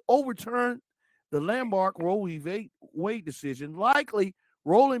poised to overturn the landmark Roe v. Wade decision, likely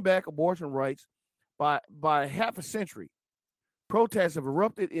rolling back abortion rights by half a century. Protests have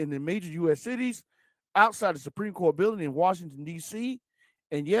erupted in the major U.S. cities, outside the Supreme Court building in Washington, D.C.,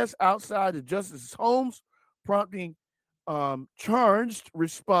 and yes, outside the justices' homes, prompting charged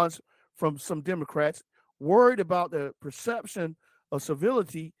response from some Democrats worried about the perception of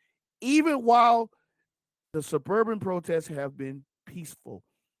civility, even while the suburban protests have been peaceful.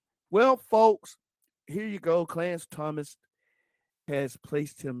 Well, folks, here you go. Clarence Thomas has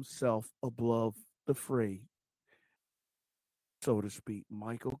placed himself above the fray, so to speak.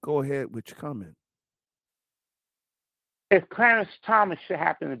 Michael, go ahead with your comment. If Clarence Thomas should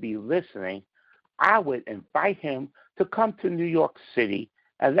happen to be listening, I would invite him to come to New York City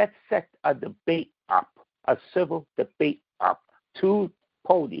and let's set a debate up, a civil debate up, 2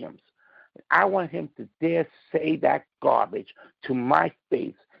 podiums. I want him to dare say that garbage to my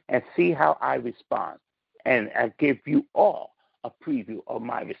face and see how I respond. And I give you all a preview of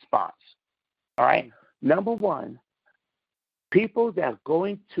my response. All right? Number one, people that are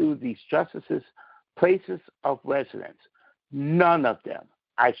going to these justices' places of residence, none of them,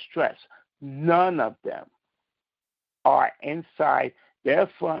 I stress, none of them are inside their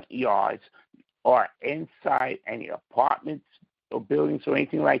front yards or inside any apartments or buildings or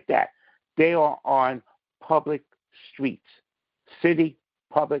anything like that. They are on public streets, city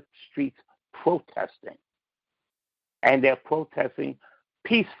public streets, protesting. And they're protesting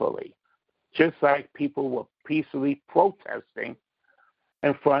peacefully, just like people were peacefully protesting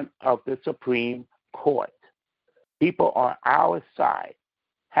in front of the Supreme Court. People on our side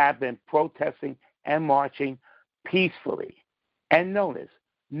have been protesting and marching peacefully. And notice,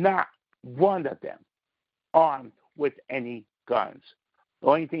 not one of them armed with any guns. The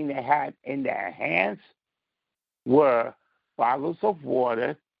only thing they had in their hands were bottles of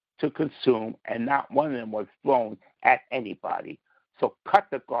water to consume, and not one of them was thrown at anybody. So cut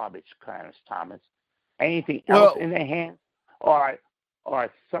the garbage, Clarence Thomas. Anything else in their hands are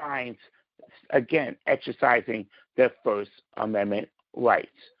signs, again, exercising their First Amendment rights.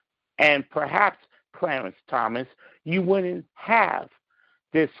 And perhaps, Clarence Thomas, you wouldn't have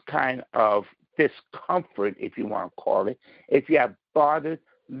this kind of discomfort, if you want to call it, if you have bothered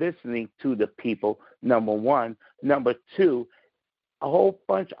listening to the people, number one. Number two, a whole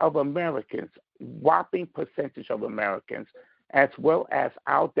bunch of Americans, whopping percentage of Americans, as well as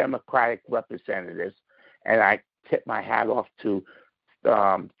our Democratic representatives, and I tip my hat off to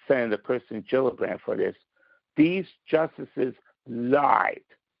Senator Kirsten Gillibrand for this, these justices lied.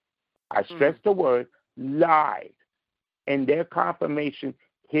 I stress the word lied in their confirmation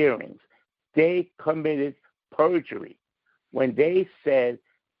hearings. They committed perjury when they said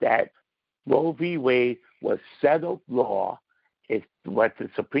that Roe v. Wade was settled law. It's what the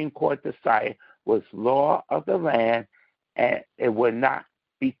Supreme Court decided was law of the land, and it would not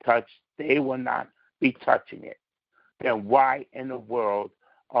be touched. They will not be touching it. Then why in the world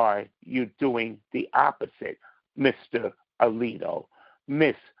are you doing the opposite, Mr. Alito,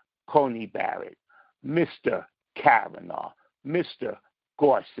 Miss Coney Barrett, Mr. Kavanaugh, Mr.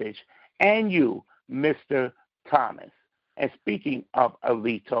 Gorsuch, and you, Mr. Thomas. And speaking of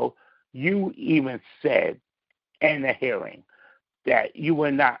Alito, you even said in a hearing that you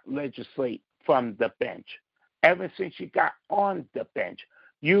will not legislate from the bench. Ever since you got on the bench,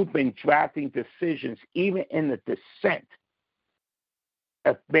 you've been drafting decisions, even in the dissent,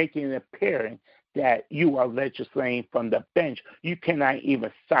 of making an appearance that you are legislating from the bench. You cannot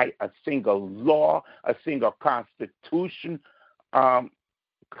even cite a single law, a single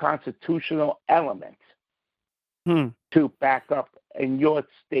constitutional element to back up in your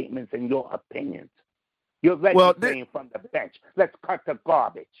statements and your opinions. You're legislating from the bench. Let's cut the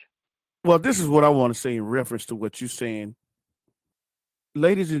garbage. Well, this is what I want to say in reference to what you're saying.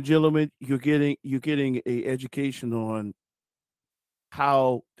 Ladies and gentlemen, you're getting an education on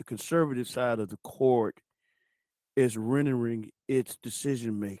how the conservative side of the court is rendering its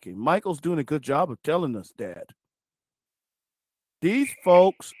decision making. Michael's doing a good job of telling us that. These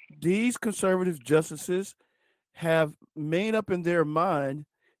folks, these conservative justices, have made up in their mind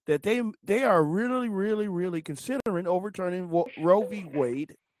that they are really, really, really considering overturning Roe v.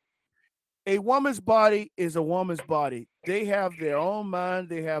 Wade. A woman's body is a woman's body. They have their own mind.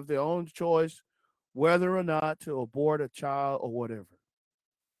 They have their own choice whether or not to abort a child or whatever.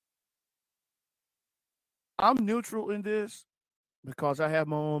 I'm neutral in this because I have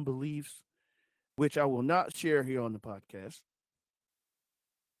my own beliefs, which I will not share here on the podcast.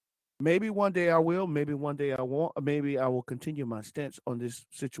 Maybe one day I will, maybe one day I won't, or maybe I will continue my stance on this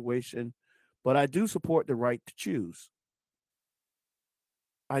situation, but I do support the right to choose.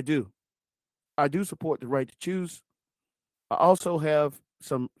 I do support the right to choose. I also have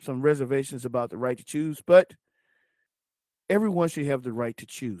some reservations about the right to choose, but everyone should have the right to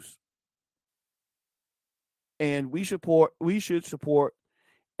choose. And we should support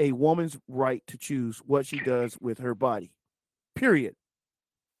a woman's right to choose what she does with her body. Period.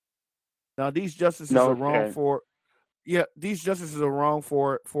 Now these justices are wrong for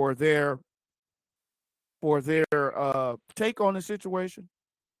their take on the situation,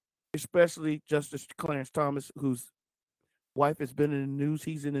 especially Justice Clarence Thomas, whose wife has been in the news.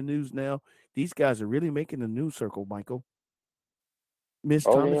 He's in the news now. These guys are really making the news circle, Michael. Miss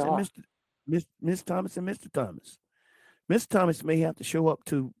Thomas and Miss Thomas and Mr. Thomas. Miss Thomas may have to show up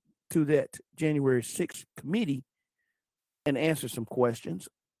to that January 6th committee and answer some questions.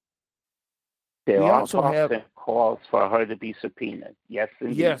 There are also have calls for her to be subpoenaed. Yes,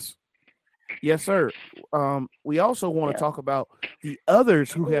 indeed. Yes, sir. We also want to talk about the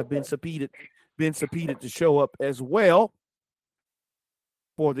others who have been subpoenaed to show up as well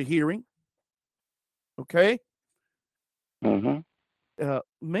for the hearing. Okay.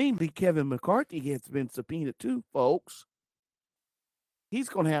 Mainly Kevin McCarthy has been subpoenaed too, folks. He's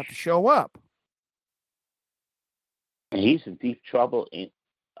going to have to show up. And he's in deep trouble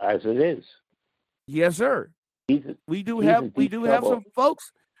as it is. Yes, sir. We do have some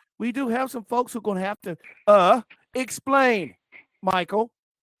folks who are going to have to explain, Michael.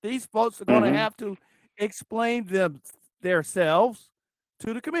 These folks are going to have to explain themselves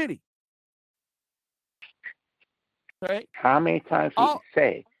to the committee. Okay. How many times,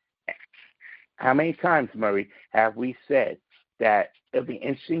 Murray, have we said that it'll be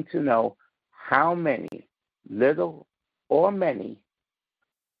interesting to know how many, little or many,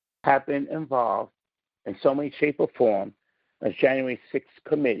 have been involved in so many shape or form as January 6th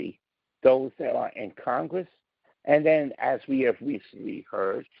committee, those that are in Congress, and then, as we have recently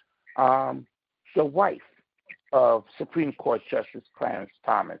heard, the wife of Supreme Court Justice Clarence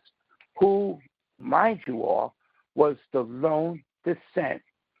Thomas, who, mind you all, was the lone dissent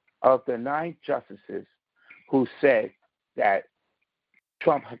of the 9 justices who said that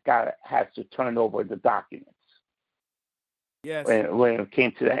Trump has to turn over the documents. Yes. When it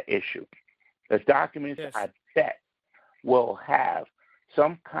came to that issue. The documents, I bet, will have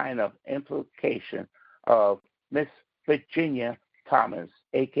some kind of implication of Miss Virginia Thomas,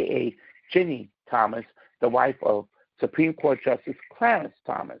 a.k.a. Ginny Thomas, the wife of Supreme Court Justice Clarence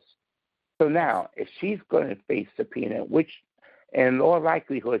Thomas. So now, if she's going to face subpoena, which in all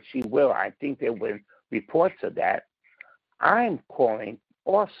likelihood she will, I think there were reports of that, I'm calling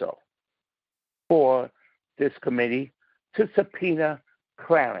also for this committee to subpoena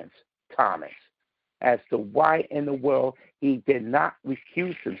Clarence Thomas as to why in the world he did not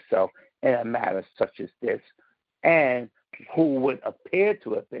recuse himself in a matter such as this, and who would appear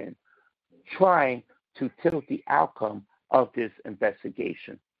to have been trying to tilt the outcome of this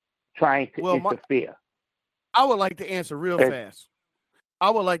investigation, trying to interfere. I would like to answer real fast. I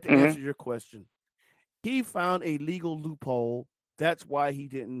would like to answer your question. He found a legal loophole. That's why he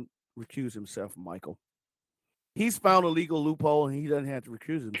didn't recuse himself, Michael. He's found a legal loophole and he doesn't have to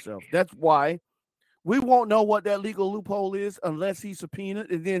recuse himself. That's why we won't know what that legal loophole is unless he's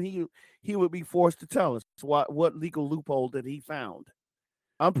subpoenaed, and then he would be forced to tell us what legal loophole that he found.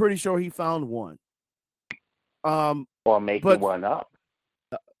 I'm pretty sure he found one. Or making one up.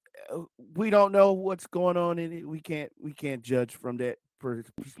 We don't know what's going on in it. We can't judge from that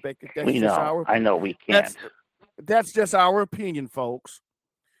perspective. That's We just know. I know we can't. That's just our opinion, folks.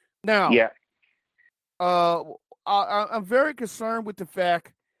 Now, Yeah. I'm very concerned with the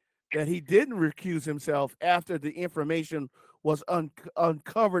fact that he didn't recuse himself after the information was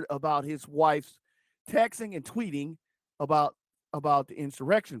uncovered about his wife's texting and tweeting about the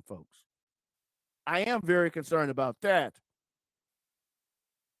insurrection, folks. I am very concerned about that.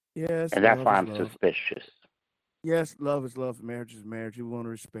 Yes, And that's love why is I'm love. suspicious. Yes, love is love. Marriage is marriage. You want to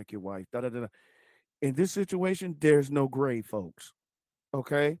respect your wife. Da, da, da, da. In this situation, there's no gray, folks.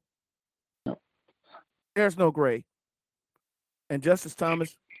 Okay? No. There's no gray. And Justice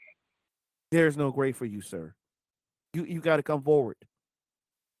Thomas, there's no gray for you, sir. You got to come forward.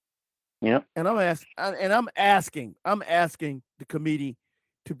 Yep. And I'm asking the committee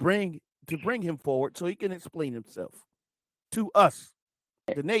to bring him forward so he can explain himself to us,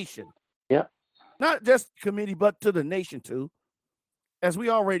 the nation. Yeah. Not just the committee, but to the nation too. As we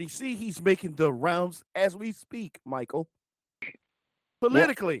already see, he's making the rounds as we speak, Michael.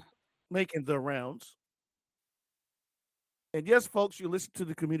 Politically making the rounds. And yes, folks, you listen to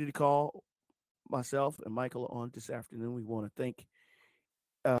the community call. Myself and Michael on this afternoon. We want to thank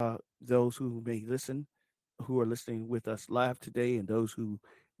those who may listen, who are listening with us live today, and those who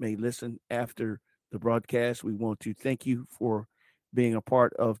may listen after the broadcast. We want to thank you for being a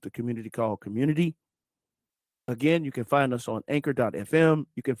part of the community call community. Again, you can find us on anchor.fm.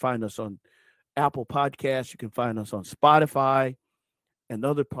 You can find us on Apple Podcasts. You can find us on Spotify and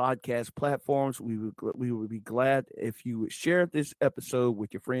other podcast platforms. We would be glad if you would share this episode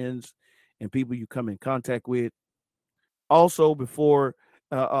with your friends and people you come in contact with. Also,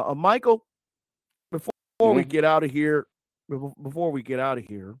 Michael, before we get out of here,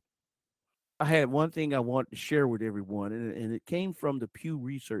 I had one thing I wanted to share with everyone, and it came from the Pew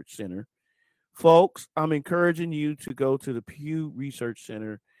Research Center. Folks, I'm encouraging you to go to the Pew Research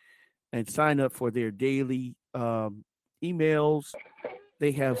Center and sign up for their daily emails.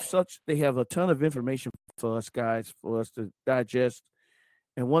 They have a ton of information for us guys, for us to digest.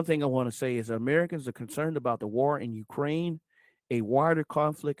 And one thing I want to say is Americans are concerned about the war in Ukraine. A wider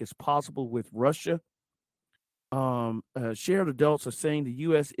conflict is possible with Russia. Shared adults are saying the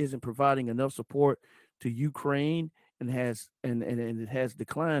U.S. isn't providing enough support to Ukraine and it has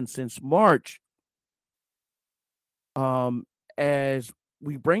declined since March. As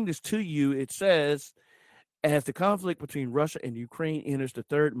we bring this to you, it says, as the conflict between Russia and Ukraine enters the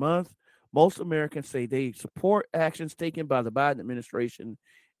third month, most Americans say they support actions taken by the Biden administration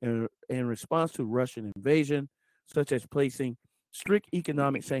in response to Russian invasion, such as placing strict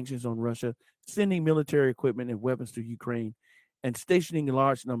economic sanctions on Russia, sending military equipment and weapons to Ukraine, and stationing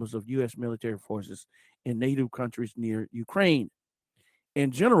large numbers of U.S. military forces in NATO countries near Ukraine.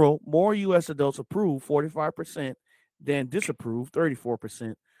 In general, more U.S. adults approve, 45%, than disapprove,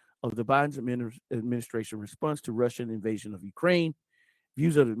 34%, of the Biden administration response to Russian invasion of Ukraine.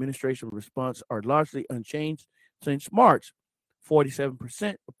 Views of the administration response are largely unchanged since March.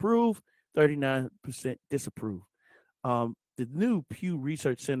 47% approve, 39% disapprove. The new Pew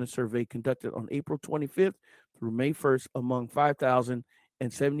Research Center survey conducted on April 25th through May 1st among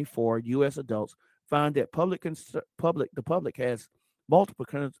 5,074 U.S. adults found that the public has multiple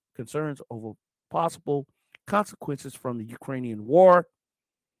concerns over possible consequences from the Ukrainian war.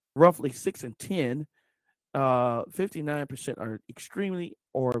 Roughly 6 in 10, 59% are extremely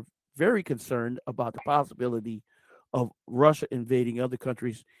or very concerned about the possibility of Russia invading other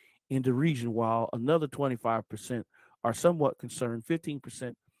countries in the region, while another 25% are somewhat concerned.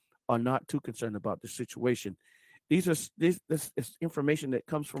 15% are not too concerned about the situation. This is information that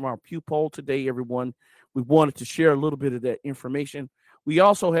comes from our Pew poll today, everyone. We wanted to share a little bit of that information. We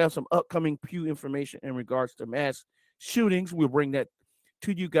also have some upcoming Pew information in regards to mass shootings. We'll bring that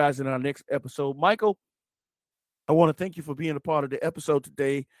to you guys in our next episode. Michael, I want to thank you for being a part of the episode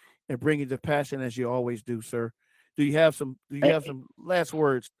today and bringing the passion as you always do, sir. Do you have some last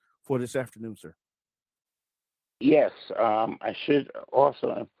words for this afternoon, sir? Yes, I should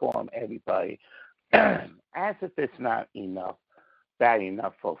also inform everybody, as if it's not bad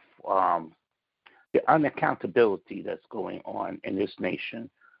enough of the unaccountability that's going on in this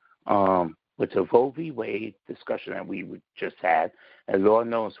nation. With the Roe v. Wade discussion that we just had, and Lord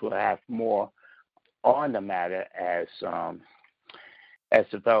knows we'll have more on the matter as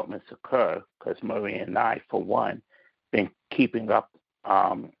developments occur, because Murray and I, for one, been keeping up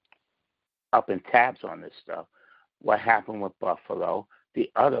in tabs on this stuff. What happened with Buffalo, the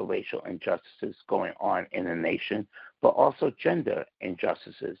other racial injustices going on in the nation, but also gender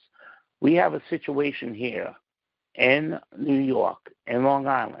injustices. We have a situation here in New York, in Long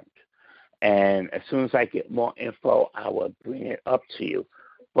Island, and as soon as I get more info, I will bring it up to you.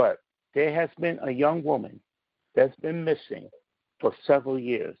 But there has been a young woman that's been missing for several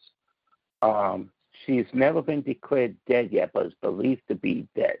years. She's never been declared dead yet, but is believed to be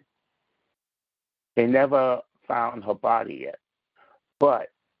dead. They never found her body yet. But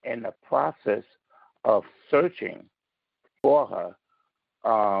in the process of searching for her,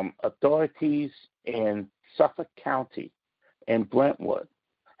 authorities in Suffolk County in Brentwood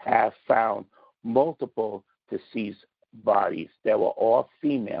have found multiple deceased bodies that were all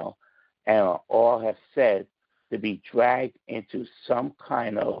female and all have said to be dragged into some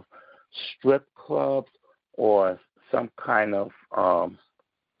kind of strip club or some kind of,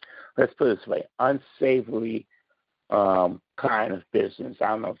 let's put it this way, unsavory kind of business. I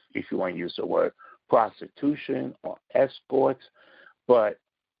don't know if you want to use the word prostitution or escorts, but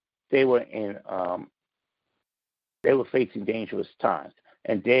they were facing dangerous times,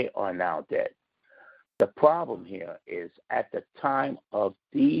 and they are now dead. The problem here is at the time of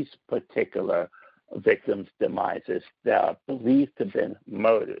these particular victims' demises that are believed to have been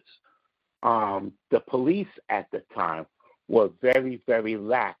murders, the police at the time were very, very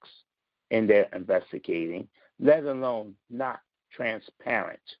lax in their investigating, let alone not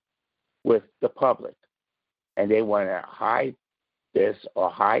transparent with the public. And they want to hide this or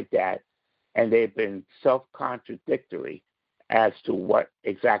hide that, and they've been self-contradictory as to what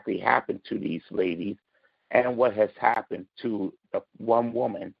exactly happened to these ladies and what has happened to the one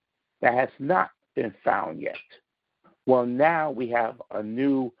woman that has not been found yet. Well, now we have a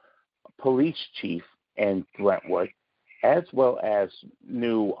new police chief in Brentwood, as well as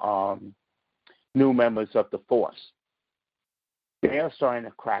new members of the force. They're starting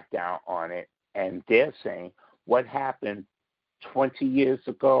to crack down on it, and they're saying what happened 20 years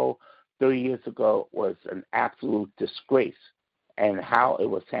ago, 30 years ago was an absolute disgrace, and how it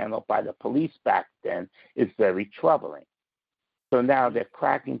was handled by the police back then is very troubling. So now they're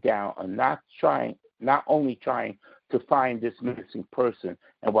cracking down on not only trying to find this missing person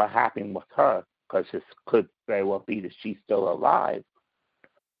and what happened with her, because it could very well be that she's still alive,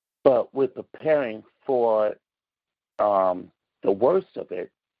 but we're preparing for the worst of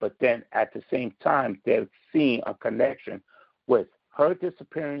it. But then at the same time, they're seeing a connection with her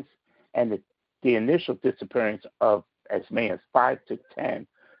disappearance and the initial disappearance of as many as 5 to 10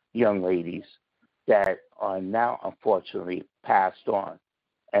 young ladies that are now unfortunately passed on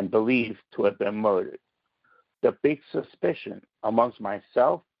and believed to have been murdered. The big suspicion amongst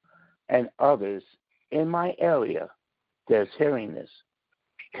myself and others in my area that's hearing this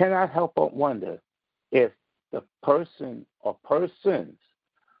cannot help but wonder if the person or persons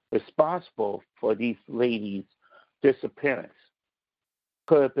responsible for these ladies' disappearance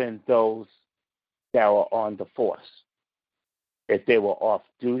could have been those that were on the force. If they were off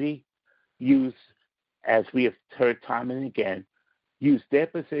duty, use, as we have heard time and again, use their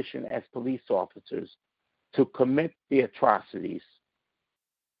position as police officers to commit the atrocities,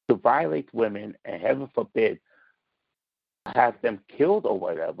 to violate women, and heaven forbid, have them killed or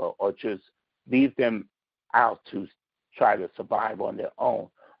whatever, or just leave them out to try to survive on their own.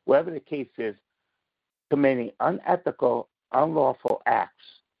 Whatever the case is, committing unethical, unlawful acts,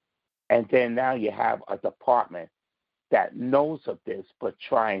 and then now you have a department that knows of this but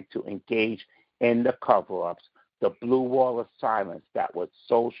trying to engage in the cover-ups, the blue wall of silence that was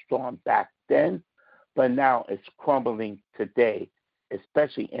so strong back then, but now it's crumbling today,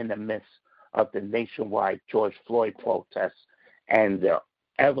 especially in the midst of the nationwide George Floyd protests and the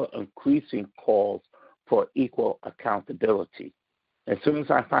ever-increasing calls for equal accountability. As soon as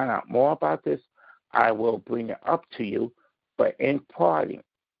I find out more about this, I will bring it up to you. But in parting,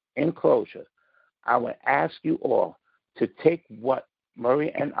 in closure, I would ask you all to take what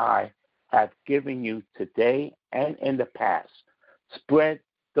Murray and I have given you today and in the past. Spread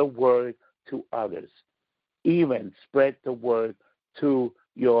the word to others. Even spread the word to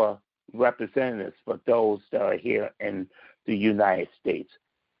your representatives for those that are here in the United States.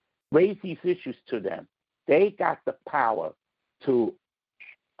 Raise these issues to them. They got the power to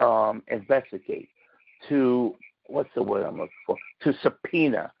investigate, to, what's the word I'm looking for, to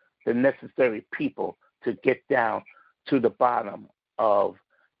subpoena the necessary people to get down to the bottom of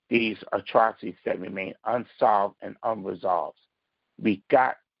these atrocities that remain unsolved and unresolved. We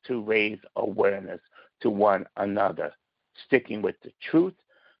got to raise awareness to one another, sticking with the truth,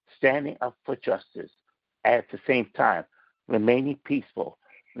 standing up for justice, at the same time remaining peaceful,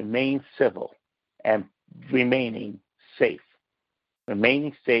 remaining civil, and remaining safe.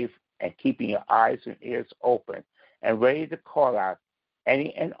 Remaining safe and keeping your eyes and ears open and ready to call out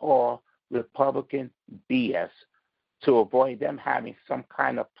any and all Republican BS to avoid them having some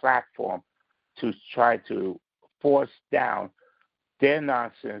kind of platform to try to force down their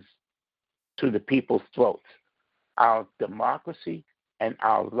nonsense to the people's throats. Our democracy and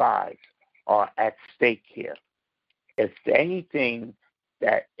our lives are at stake here. If there's anything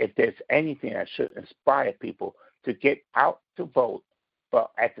that should inspire people to get out to vote, but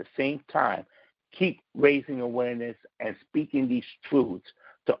at the same time keep raising awareness and speaking these truths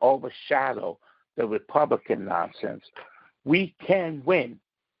to overshadow the Republican nonsense, we can win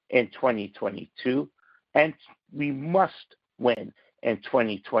in 2022, and we must win in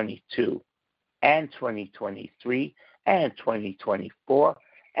 2022 and 2023 and 2024,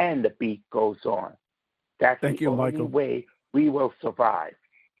 and the beat goes on. That's the only way we will survive.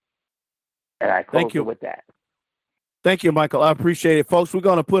 And I close it with that. Thank you, Michael. I appreciate it. Folks, we're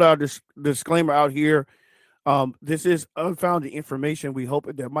going to put our disclaimer out here. This is unfounded information. We hope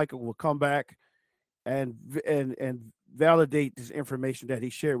that Michael will come back and validate this information that he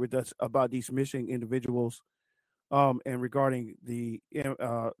shared with us about these missing individuals and regarding the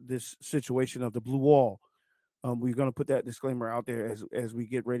this situation of the Blue Wall. We're going to put that disclaimer out there as we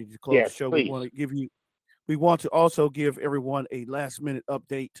get ready to close the show. Please. We want to also give everyone a last minute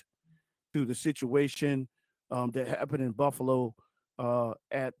update to the situation that happened in Buffalo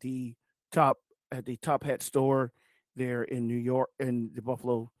at the Top Hat store there in New York, in the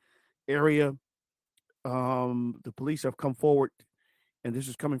Buffalo area. The police have come forward, and this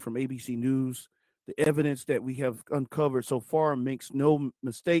is coming from ABC News. The evidence that we have uncovered so far makes no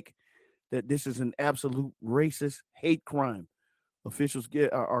mistake that this is an absolute racist hate crime. Officials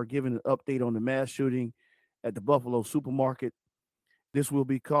are giving an update on the mass shooting at the Buffalo supermarket. This will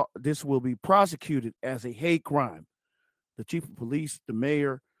be prosecuted as a hate crime. The chief of police, the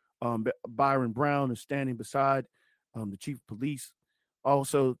mayor, Byron Brown, is standing beside the chief of police.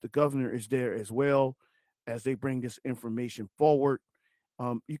 Also, the governor is there as well as they bring this information forward.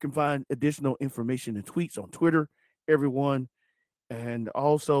 You can find additional information and tweets on Twitter, everyone. And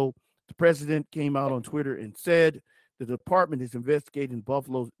also, the president came out on Twitter and said the department is investigating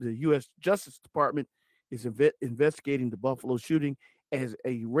Buffalo. The U.S. Justice Department is investigating the Buffalo shooting as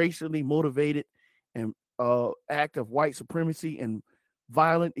a racially motivated and act of white supremacy and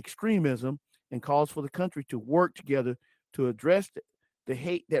violent extremism, and calls for the country to work together to address the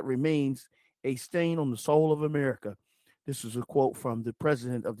hate that remains a stain on the soul of America. This is a quote from the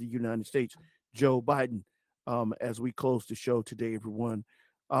President of the United States, Joe Biden, as we close the show today, everyone.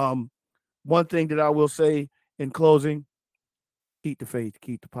 One thing that I will say in closing: keep the faith,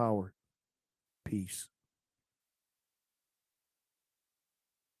 keep the power. Peace.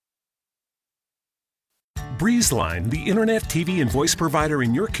 BreezeLine, the internet, TV, and voice provider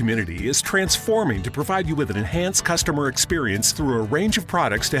in your community, is transforming to provide you with an enhanced customer experience through a range of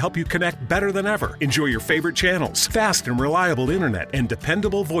products to help you connect better than ever. Enjoy your favorite channels, fast and reliable internet, and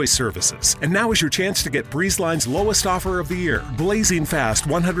dependable voice services. And now is your chance to get BreezeLine's lowest offer of the year. Blazing fast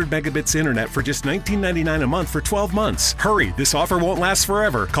 100 megabits internet for just $19.99 a month for 12 months. Hurry, this offer won't last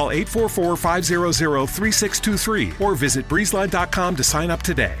forever. Call 844-500-3623 or visit breezeline.com to sign up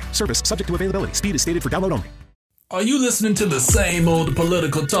today. Service subject to availability. Speed is stated for download only. Are you listening to the same old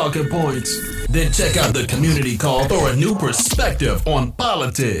political talking points? Then check out the Community Call for a new perspective on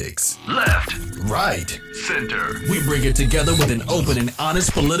politics. Left, right, center. We bring it together with an open and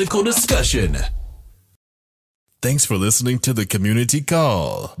honest political discussion. Thanks for listening to the Community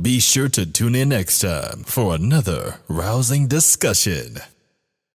Call. Be sure to tune in next time for another rousing discussion.